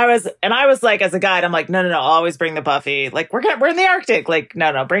I was like, as a guide, I'm like, no, I'll always bring the puffy. Like we're in the Arctic. Like,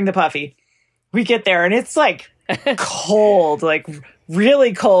 no, bring the puffy. We get there and it's like cold, like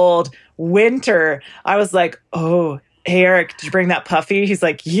really cold winter. I was like, oh, hey, Eric, did you bring that puffy? He's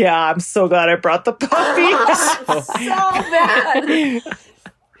like, yeah, I'm so glad I brought the puffy. So bad.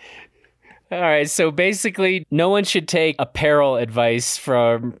 All right, so basically, no one should take apparel advice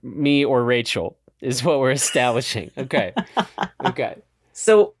from me or Rachel, is what we're establishing. Okay.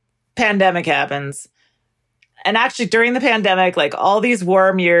 So, pandemic happens. And actually, during the pandemic, like, all these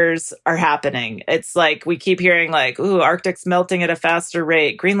warm years are happening. It's like, we keep hearing, like, ooh, Arctic's melting at a faster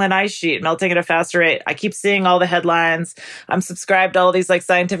rate. Greenland ice sheet melting at a faster rate. I keep seeing all the headlines. I'm subscribed to all these, like,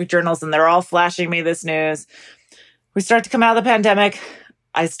 scientific journals, and they're all flashing me this news. We start to come out of the pandemic.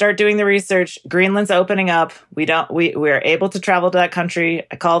 I start doing the research. Greenland's opening up. We're able to travel to that country.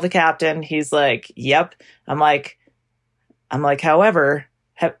 I call the captain. He's like, yep. I'm like, however,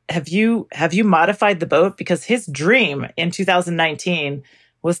 have you modified the boat? Because his dream in 2019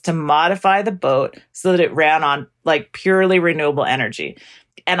 was to modify the boat so that it ran on like purely renewable energy.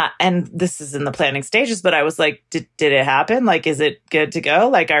 And this is in the planning stages, but I was like, did it happen? Like, is it good to go?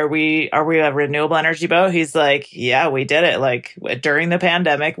 Like, are we a renewable energy boat? He's like, yeah, we did it. Like during the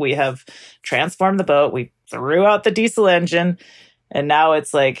pandemic, we have transformed the boat. We threw out the diesel engine and now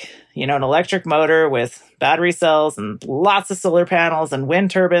it's like, an electric motor with battery cells and lots of solar panels and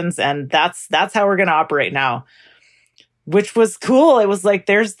wind turbines. And that's how we're going to operate now. Which was cool. It was like,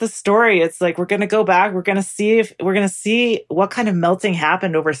 there's the story. It's like, we're going to go back. We're going to see what kind of melting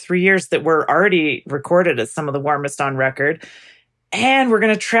happened over 3 years that were already recorded as some of the warmest on record. And we're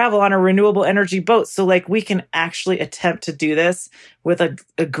going to travel on a renewable energy boat. So like, we can actually attempt to do this with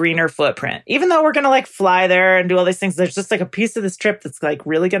a greener footprint. Even though we're going to like fly there and do all these things, there's just like a piece of this trip that's like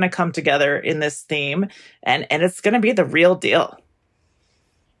really going to come together in this theme. And it's going to be the real deal.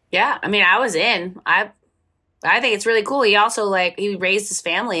 Yeah. I mean, I was in. I think it's really cool. He also he raised his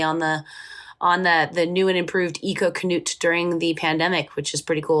family on the new and improved Eco Canute during the pandemic, which is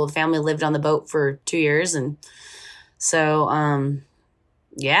pretty cool. The family lived on the boat for 2 years, and so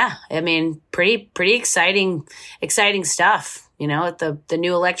yeah, I mean, pretty exciting stuff. The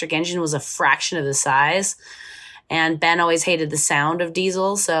new electric engine was a fraction of the size, and Ben always hated the sound of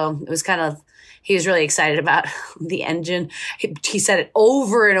diesel, so it was he was really excited about the engine. He said it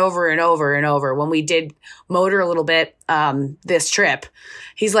over and over and over and over when we did motor a little bit this trip.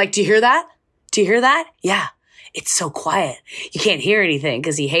 He's like, do you hear that? Do you hear that? Yeah. It's so quiet. You can't hear anything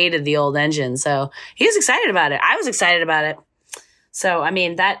because he hated the old engine. So he was excited about it. I was excited about it. So, I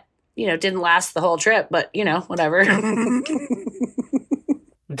mean, that, didn't last the whole trip, but, whatever.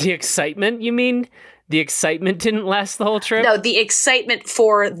 The excitement, you mean? The excitement didn't last the whole trip? No, the excitement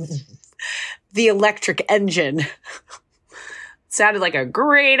for the electric engine sounded like a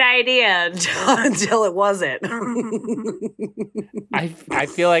great idea until it wasn't. I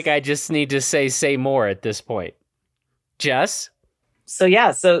feel like I just need to say more at this point. Jess? So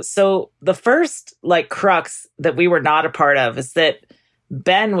yeah, so the first crux that we were not a part of is that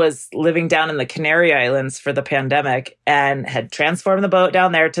Ben was living down in the Canary Islands for the pandemic and had transformed the boat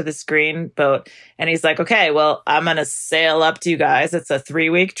down there to this green boat. And he's like, okay, well, I'm going to sail up to you guys. It's a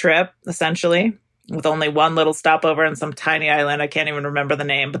 3-week trip, essentially, with only one little stopover on some tiny island. I can't even remember the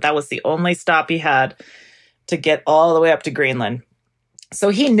name, but that was the only stop he had to get all the way up to Greenland. So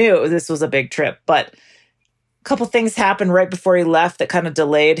he knew this was a big trip, but a couple things happened right before he left that kind of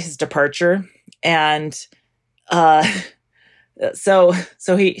delayed his departure. And so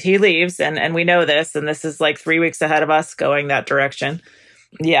he leaves, and we know this, and this is 3 weeks ahead of us going that direction.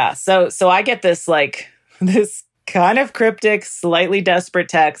 Yeah. So I get this this kind of cryptic, slightly desperate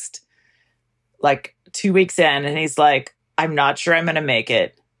text 2 weeks in, and he's like, I'm not sure I'm going to make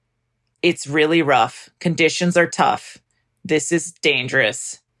it. It's really rough. Conditions are tough. This is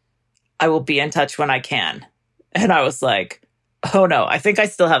dangerous. I will be in touch when I can. And I was like, oh no, I think I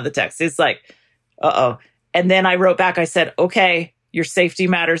still have the text. It's like, uh-oh. And then I wrote back, I said, okay, your safety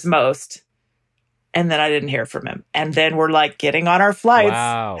matters most. And then I didn't hear from him. And then we're getting on our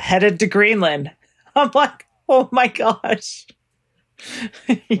flights, headed to Greenland. I'm like, oh my gosh.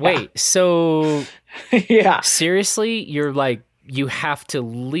 Yeah. Wait, so yeah. Seriously, you're you have to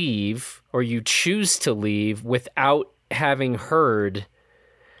leave, or you choose to leave without having heard.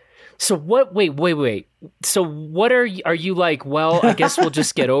 So what, wait. So what are you well, I guess we'll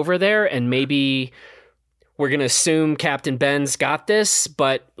just get over there and maybe we're going to assume Captain Ben's got this,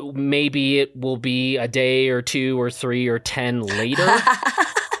 but maybe it will be a day or 2 or 3 or 10 later?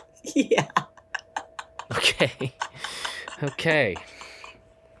 Yeah. Okay.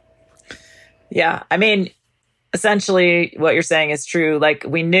 Yeah. I mean, essentially what you're saying is true.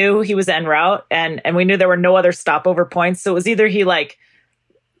 We knew he was en route and we knew there were no other stopover points. So it was either he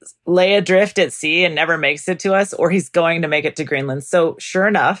lay adrift at sea and never makes it to us, or he's going to make it to Greenland. So sure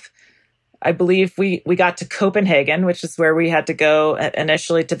enough, I believe we got to Copenhagen, which is where we had to go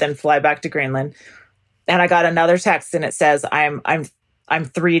initially to then fly back to Greenland. And I got another text and it says, I'm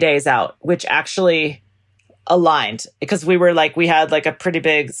 3 days out, which actually aligned because we were we had a pretty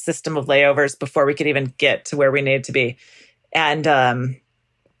big system of layovers before we could even get to where we needed to be. And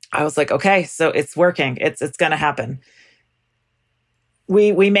I was like, okay, so it's working. It's going to happen.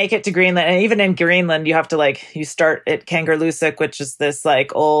 We make it to Greenland, and even in Greenland, you have to you start at Kangerlussuaq, which is this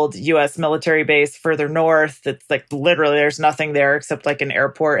old U.S. military base further north. It's literally there's nothing there except an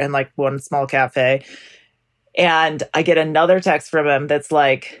airport and one small cafe. And I get another text from him that's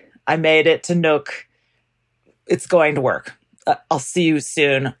I made it to Nuuk. It's going to work. I'll see you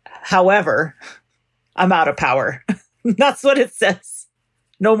soon. However, I'm out of power. That's what it says.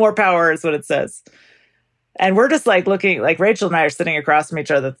 No more power is what it says. And we're just looking, Rachel and I are sitting across from each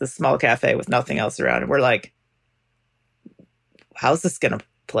other at this small cafe with nothing else around. And we're how's this going to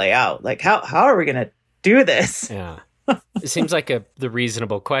play out? How are we going to do this? Yeah. It seems like the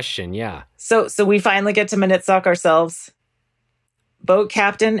reasonable question. Yeah. So we finally get to Manitsoq ourselves. Boat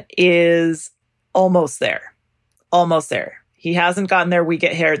captain is almost there. Almost there. He hasn't gotten there. We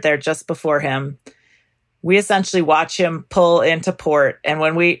get here there just before him. We essentially watch him pull into port. And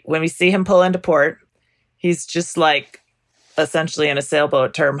when we see him pull into port, he's just essentially in a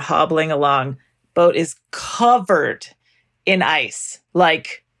sailboat term, hobbling along. Boat is covered in ice,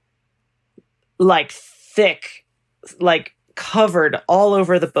 thick, covered all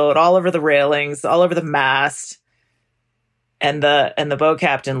over the boat, all over the railings, all over the mast. And the boat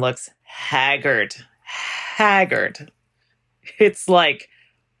captain looks haggard. It's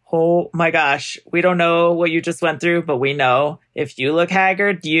oh my gosh, we don't know what you just went through, but we know if you look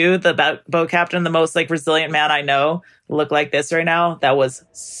haggard, you, the boat captain, the most resilient man I know, look like this right now. That was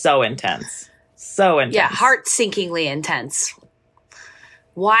so intense. So intense. Yeah, heart-sinkingly intense.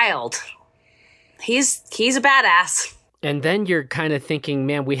 Wild. He's a badass. And then you're kind of thinking,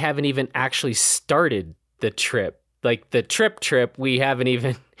 man, we haven't even actually started the trip. The trip, we haven't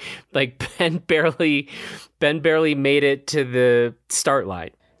even, Ben barely made it to the start line.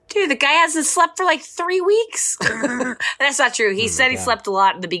 Dude, the guy hasn't slept for 3 weeks. That's not true. He said he slept a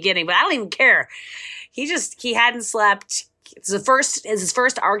lot in the beginning, but I don't even care. He hadn't slept. it's his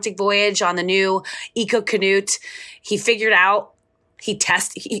first Arctic voyage on the new Eco Canute. He figured out you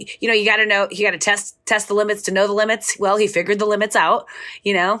got to test the limits to know the limits. Well, he figured the limits out,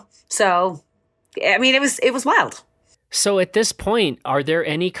 So, I mean, it was wild. So at this point, are there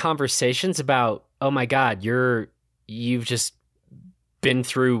any conversations about, oh my God, you've just been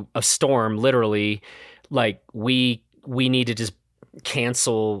through a storm, literally, like we need to just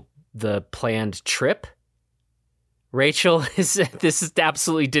cancel the planned trip? Rachel, this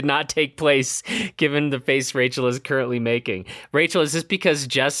absolutely did not take place given the face Rachel is currently making. Rachel, is this because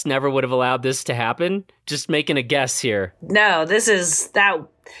Jess never would have allowed this to happen? Just making a guess here. No, this is that.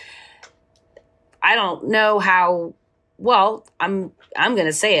 I don't know how. Well, I'm going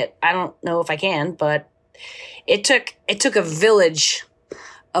to say it. I don't know if I can, but it took a village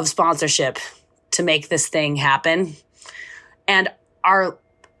of sponsorship to make this thing happen. And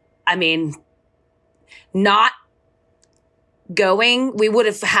not going, we would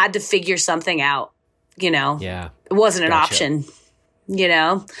have had to figure something out, Yeah. It wasn't an option,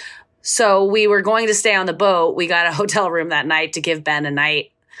 So we were going to stay on the boat. We got a hotel room that night to give Ben a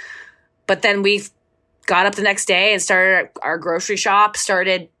night. But then we got up the next day and started our grocery shop,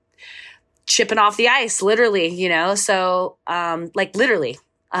 started chipping off the ice, literally, So, literally,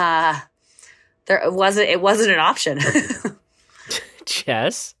 it wasn't an option.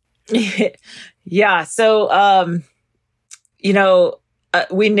 Jess? Yeah. So,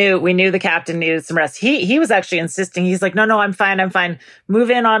 we knew the captain needed some rest. He was actually insisting. He's like, no, I'm fine. Move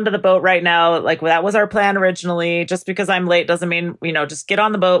in onto the boat right now. Like, that was our plan originally. Just because I'm late doesn't mean, just get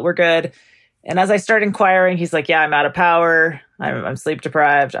on the boat. We're good. And as I start inquiring, he's like, yeah, I'm out of power. I'm sleep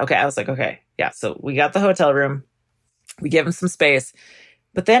deprived. Okay. I was like, okay. Yeah. So we got the hotel room. We give him some space.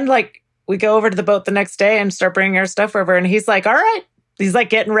 But then we go over to the boat the next day and start bringing our stuff over. And he's like, all right. He's like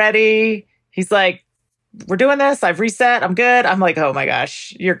getting ready. He's like, we're doing this. I've reset. I'm good. I'm like, oh my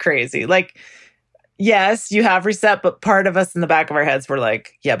gosh, you're crazy. Yes, you have reset, but part of us in the back of our heads were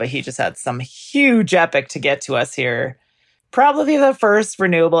like, yeah, but he just had some huge epic to get to us here. Probably the first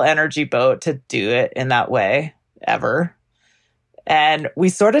renewable energy boat to do it in that way ever. And we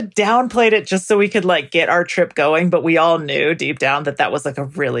sort of downplayed it just so we could get our trip going. But we all knew deep down that was a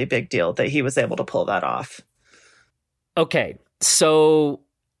really big deal that he was able to pull that off. Okay. So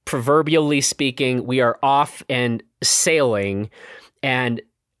proverbially speaking, we are off and sailing. And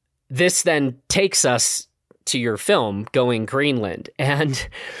this then takes us to your film, Going Greenland. And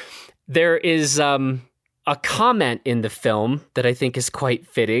there is a comment in the film that I think is quite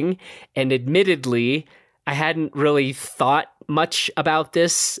fitting. And admittedly, I hadn't really thought much about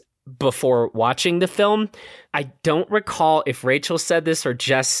this before watching the film. I don't recall if Rachel said this or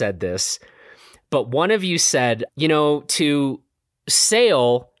Jess said this, but one of you said, to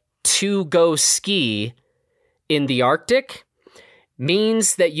sail to go ski in the Arctic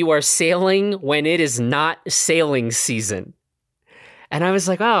means that you are sailing when it is not sailing season. And I was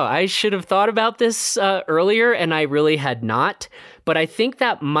like, oh, I should have thought about this earlier, and I really had not. But I think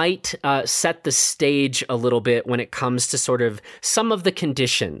that might set the stage a little bit when it comes to sort of some of the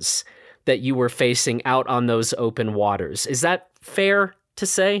conditions that you were facing out on those open waters. Is that fair to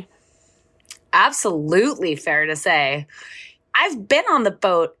say? Absolutely fair to say. I've been on the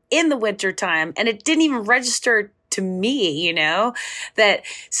boat in the wintertime, and it didn't even register to me, that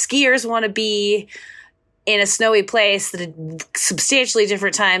skiers want to be in a snowy place at a substantially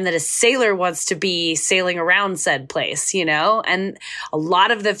different time that a sailor wants to be sailing around said place, and a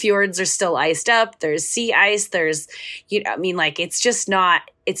lot of the fjords are still iced up. There's sea ice. There's,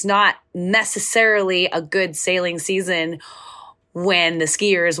 it's not necessarily a good sailing season when the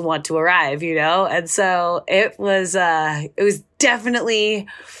skiers want to arrive, and so it was definitely,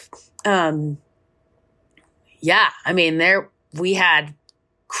 we had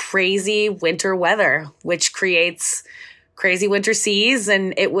crazy winter weather, which creates crazy winter seas.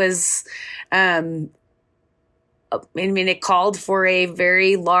 And it was, it called for a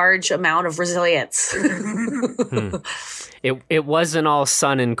very large amount of resilience. It wasn't all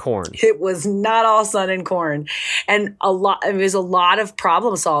sun and corn. It was not all sun and corn. And it was a lot of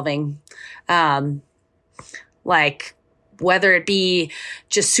problem solving. Whether it be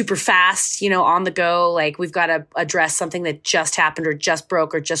just super fast, on the go, we've got to address something that just happened or just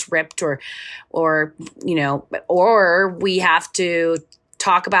broke or just ripped or we have to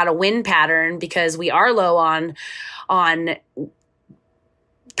talk about a wind pattern because we are low on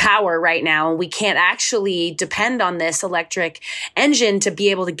power right now. And we can't actually depend on this electric engine to be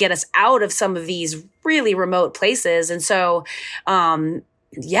able to get us out of some of these really remote places. And so, there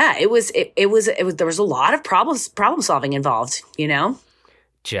was a lot of problem solving involved,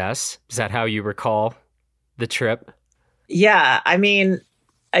 Jess, is that how you recall the trip? Yeah. I mean,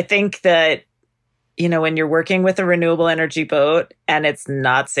 I think that, when you're working with a renewable energy boat and it's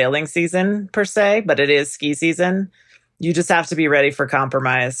not sailing season per se, but it is ski season, you just have to be ready for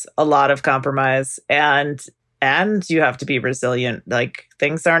compromise, a lot of compromise. And you have to be resilient. Like,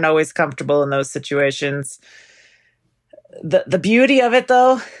 things aren't always comfortable in those situations. The beauty of it,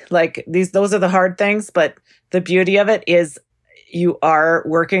 though, like those are the hard things, but the beauty of it is you are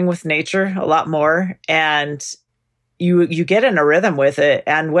working with nature a lot more, and you get in a rhythm with it.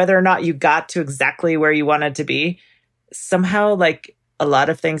 And whether or not you got to exactly where you wanted to be, somehow, like, a lot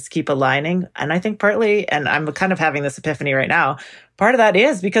of things keep aligning. And I think partly, and I'm kind of having this epiphany right now, part of that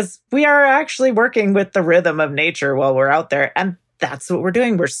is because we are actually working with the rhythm of nature while we're out there. And that's what we're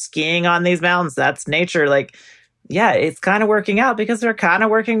doing. We're skiing on these mountains. That's nature. Like, yeah, it's kind of working out because we're kind of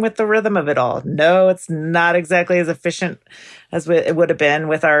working with the rhythm of it all. No, it's not exactly as efficient as it would have been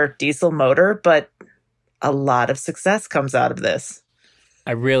with our diesel motor, but a lot of success comes out of this.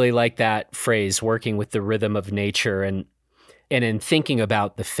 I really like that phrase, working with the rhythm of nature. And in thinking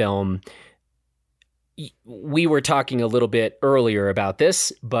about the film, we were talking a little bit earlier about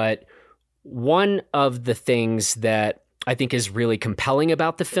this, but one of the things that I think is really compelling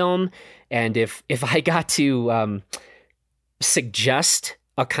about the film, and if I got to suggest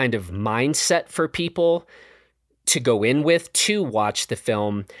a kind of mindset for people to go in with to watch the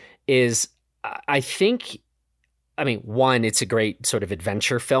film, is one, it's a great sort of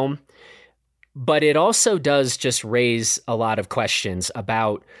adventure film, but it also does just raise a lot of questions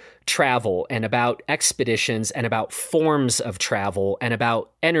about travel and about expeditions and about forms of travel and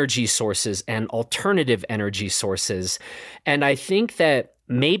about energy sources and alternative energy sources. And I think that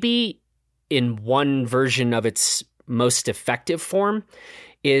maybe in one version of its most effective form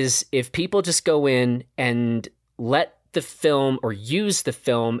is if people just go in and let the film or use the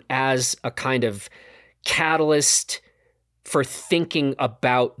film as a kind of catalyst for thinking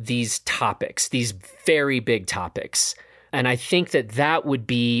about these topics, these very big topics. And I think that would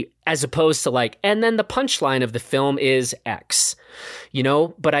be, as opposed to like, and then the punchline of the film is X,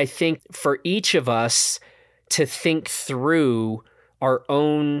 but I think for each of us to think through our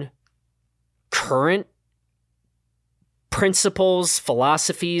own current principles,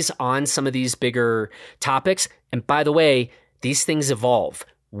 philosophies on some of these bigger topics. And by the way, these things evolve.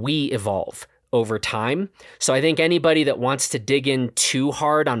 We evolve over time. So I think anybody that wants to dig in too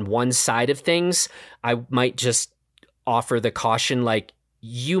hard on one side of things, I might just offer the caution, like,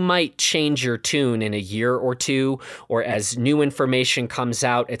 you might change your tune in a year or two, or as new information comes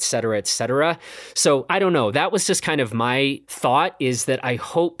out, et cetera, et cetera. So I don't know. That was just kind of my thought, is that I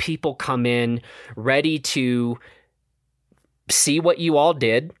hope people come in ready to see what you all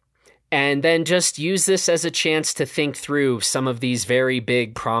did, and then just use this as a chance to think through some of these very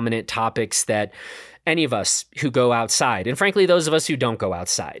big, prominent topics that any of us who go outside, and frankly, those of us who don't go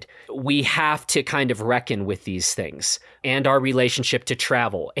outside, we have to kind of reckon with these things, and our relationship to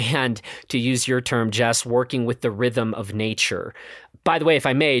travel, and, to use your term, Jess, working with the rhythm of nature. By the way, if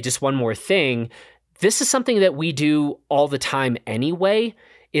I may, just one more thing, this is something that we do all the time anyway,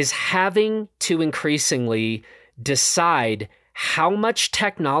 is having to increasingly decide how much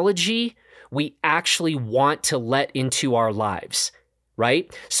technology we actually want to let into our lives,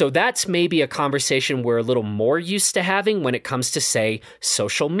 right? So that's maybe a conversation we're a little more used to having when it comes to, say,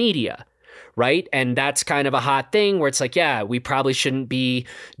 social media, right? And that's kind of a hot thing where it's like, yeah, we probably shouldn't be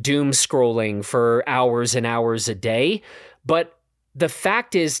doom scrolling for hours and hours a day. But the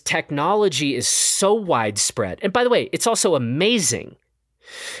fact is, technology is so widespread. And by the way, it's also amazing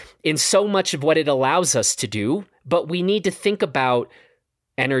in so much of what it allows us to do, but we need to think about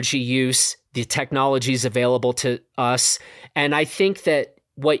energy use, the technologies available to us. And I think that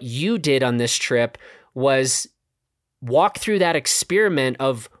what you did on this trip was walk through that experiment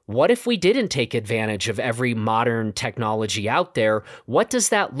of, what if we didn't take advantage of every modern technology out there? What does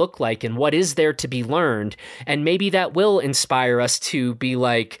that look like, and what is there to be learned? And maybe that will inspire us to be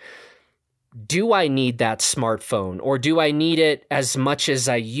like, do I need that smartphone, or do I need it as much as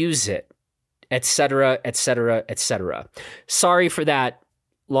I use it, et cetera, et cetera, et cetera. Sorry for that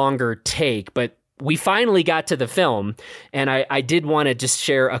longer take, but we finally got to the film, and I did want to just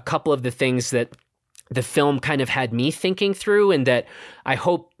share a couple of the things that the film kind of had me thinking through, and that I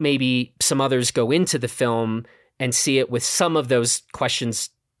hope maybe some others go into the film and see it with some of those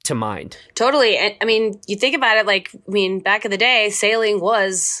questions to mind. Totally. And I mean, you think about it, like, back in the day, sailing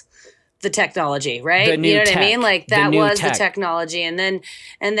was the technology, right? The new you know what tech. I mean? Like, that was the technology. And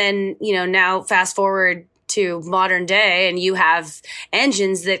then, now fast forward to modern day and you have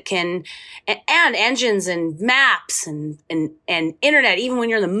engines that can, and engines and maps and internet, even when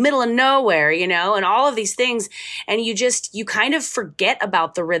you're in the middle of nowhere, you know, and all of these things. And you kind of forget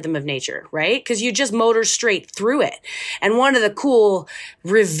about the rhythm of nature, right? Because you just motor straight through it. And one of the cool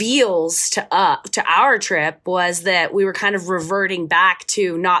reveals to our trip was that we were kind of reverting back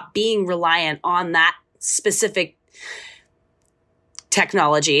to not being reliant on that specific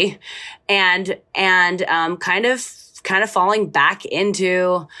technology and kind of falling back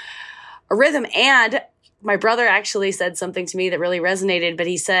into a rhythm. And my brother actually said something to me that really resonated, but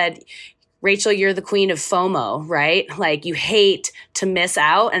he said, Rachel, you're the queen of FOMO, right? Like you hate to miss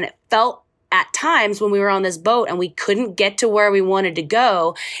out. And it felt at times when we were on this boat and we couldn't get to where we wanted to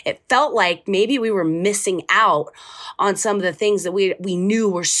go, it felt like maybe we were missing out on some of the things that we knew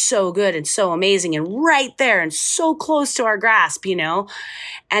were so good and so amazing and right there and so close to our grasp, you know?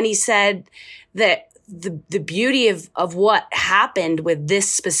 And he said that the beauty of what happened with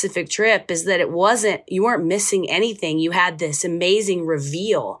this specific trip is that you weren't missing anything. You had this amazing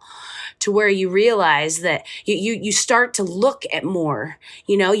reveal to where you realize that you start to look at more,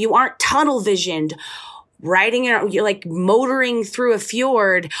 you know, you aren't tunnel visioned, you're like motoring through a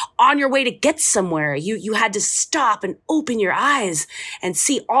fjord on your way to get somewhere. You had to stop and open your eyes and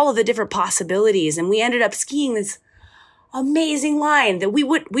see all of the different possibilities. And we ended up skiing this amazing line that we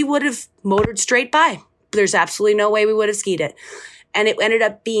would have motored straight by. There's absolutely no way we would have skied it. And it ended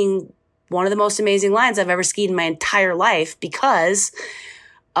up being one of the most amazing lines I've ever skied in my entire life because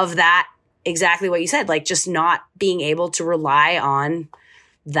of that, exactly what you said, like just not being able to rely on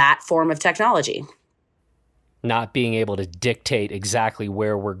that form of technology. Not being able to dictate exactly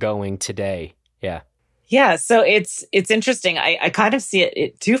where we're going today. Yeah. Yeah. So it's interesting. I kind of see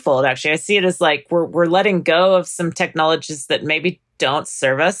it twofold, actually. I see it as like we're letting go of some technologies that maybe don't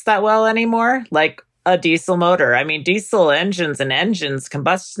serve us that well anymore, like a diesel motor. I mean, diesel engines,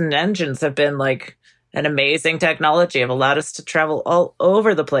 combustion engines have been like an amazing technology, have allowed us to travel all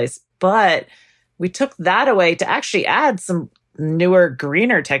over the place. But we took that away to actually add some newer,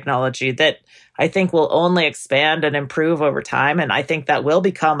 greener technology that I think will only expand and improve over time. And I think that will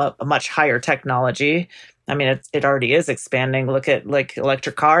become a much higher technology. I mean, it already is expanding. Look at like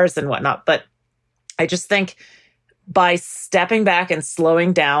electric cars and whatnot. But I just think by stepping back and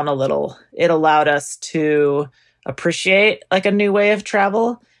slowing down a little, it allowed us to appreciate like a new way of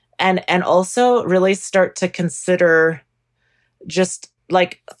travel. And also really start to consider just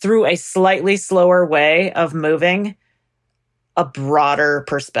like through a slightly slower way of moving a broader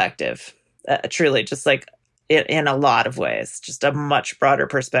perspective, truly just like in a lot of ways, just a much broader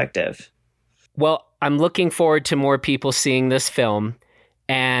perspective. Well, I'm looking forward to more people seeing this film.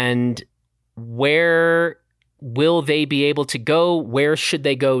 And where will they be able to go? Where should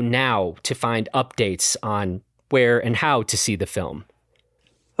they go now to find updates on where and how to see the film?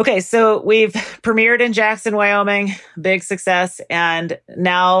 Okay, so we've premiered in Jackson, Wyoming, big success. And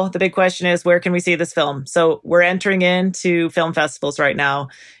now the big question is, where can we see this film? So we're entering into film festivals right now.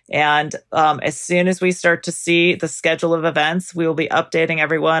 And as soon as we start to see the schedule of events, we will be updating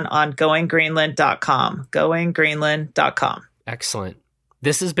everyone on goinggreenland.com, goinggreenland.com. Excellent.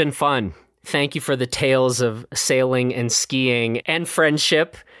 This has been fun. Thank you for the tales of sailing and skiing and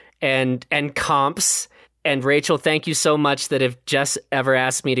friendship and comps. And Rachel, thank you so much that if Jess ever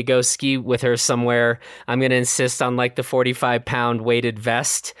asks me to go ski with her somewhere, I'm going to insist on like the 45-pound weighted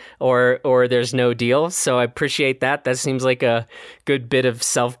vest or there's no deal. So I appreciate that. That seems like a good bit of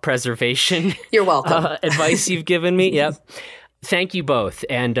self-preservation. You're welcome. Advice you've given me. Yep. Thank you both.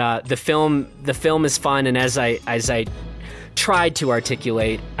 And the film is fun. And as I tried to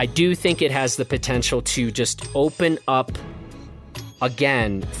articulate, I do think it has the potential to just open up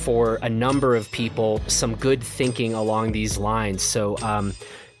again, for a number of people, some good thinking along these lines. So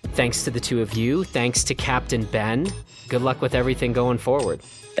thanks to the two of you. Thanks to Captain Ben. Good luck with everything going forward.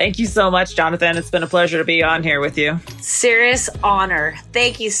 Thank you so much, Jonathan. It's been a pleasure to be on here with you. Serious honor.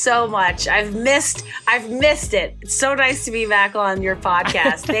 Thank you so much. I've missed it. It's so nice to be back on your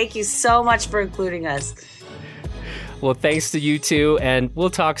podcast. Thank you so much for including us. Well, thanks to you two, and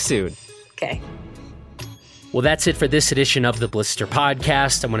we'll talk soon. Okay. Well, that's it for this edition of the Blister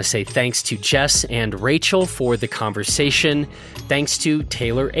Podcast. I want to say thanks to Jess and Rachel for the conversation. Thanks to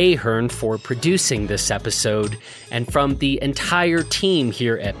Taylor Ahern for producing this episode. And from the entire team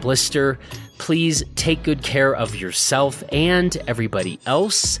here at Blister, please take good care of yourself and everybody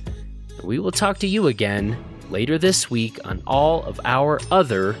else. We will talk to you again later this week on all of our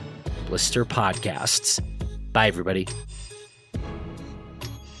other Blister podcasts. Bye, everybody.